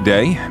joining us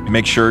today.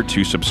 Make sure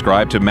to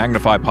subscribe to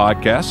Magnify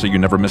Podcast so you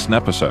never miss an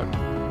episode.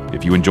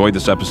 If you enjoyed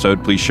this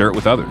episode, please share it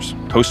with others.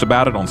 Post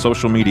about it on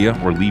social media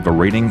or leave a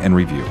rating and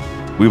review.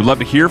 We would love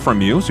to hear from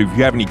you, so if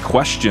you have any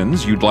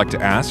questions you'd like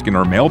to ask in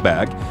our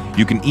mailbag,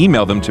 you can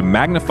email them to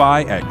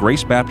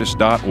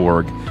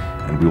magnify@gracebaptist.org,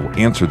 and we will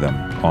answer them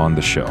on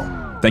the show.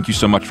 Thank you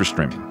so much for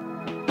streaming.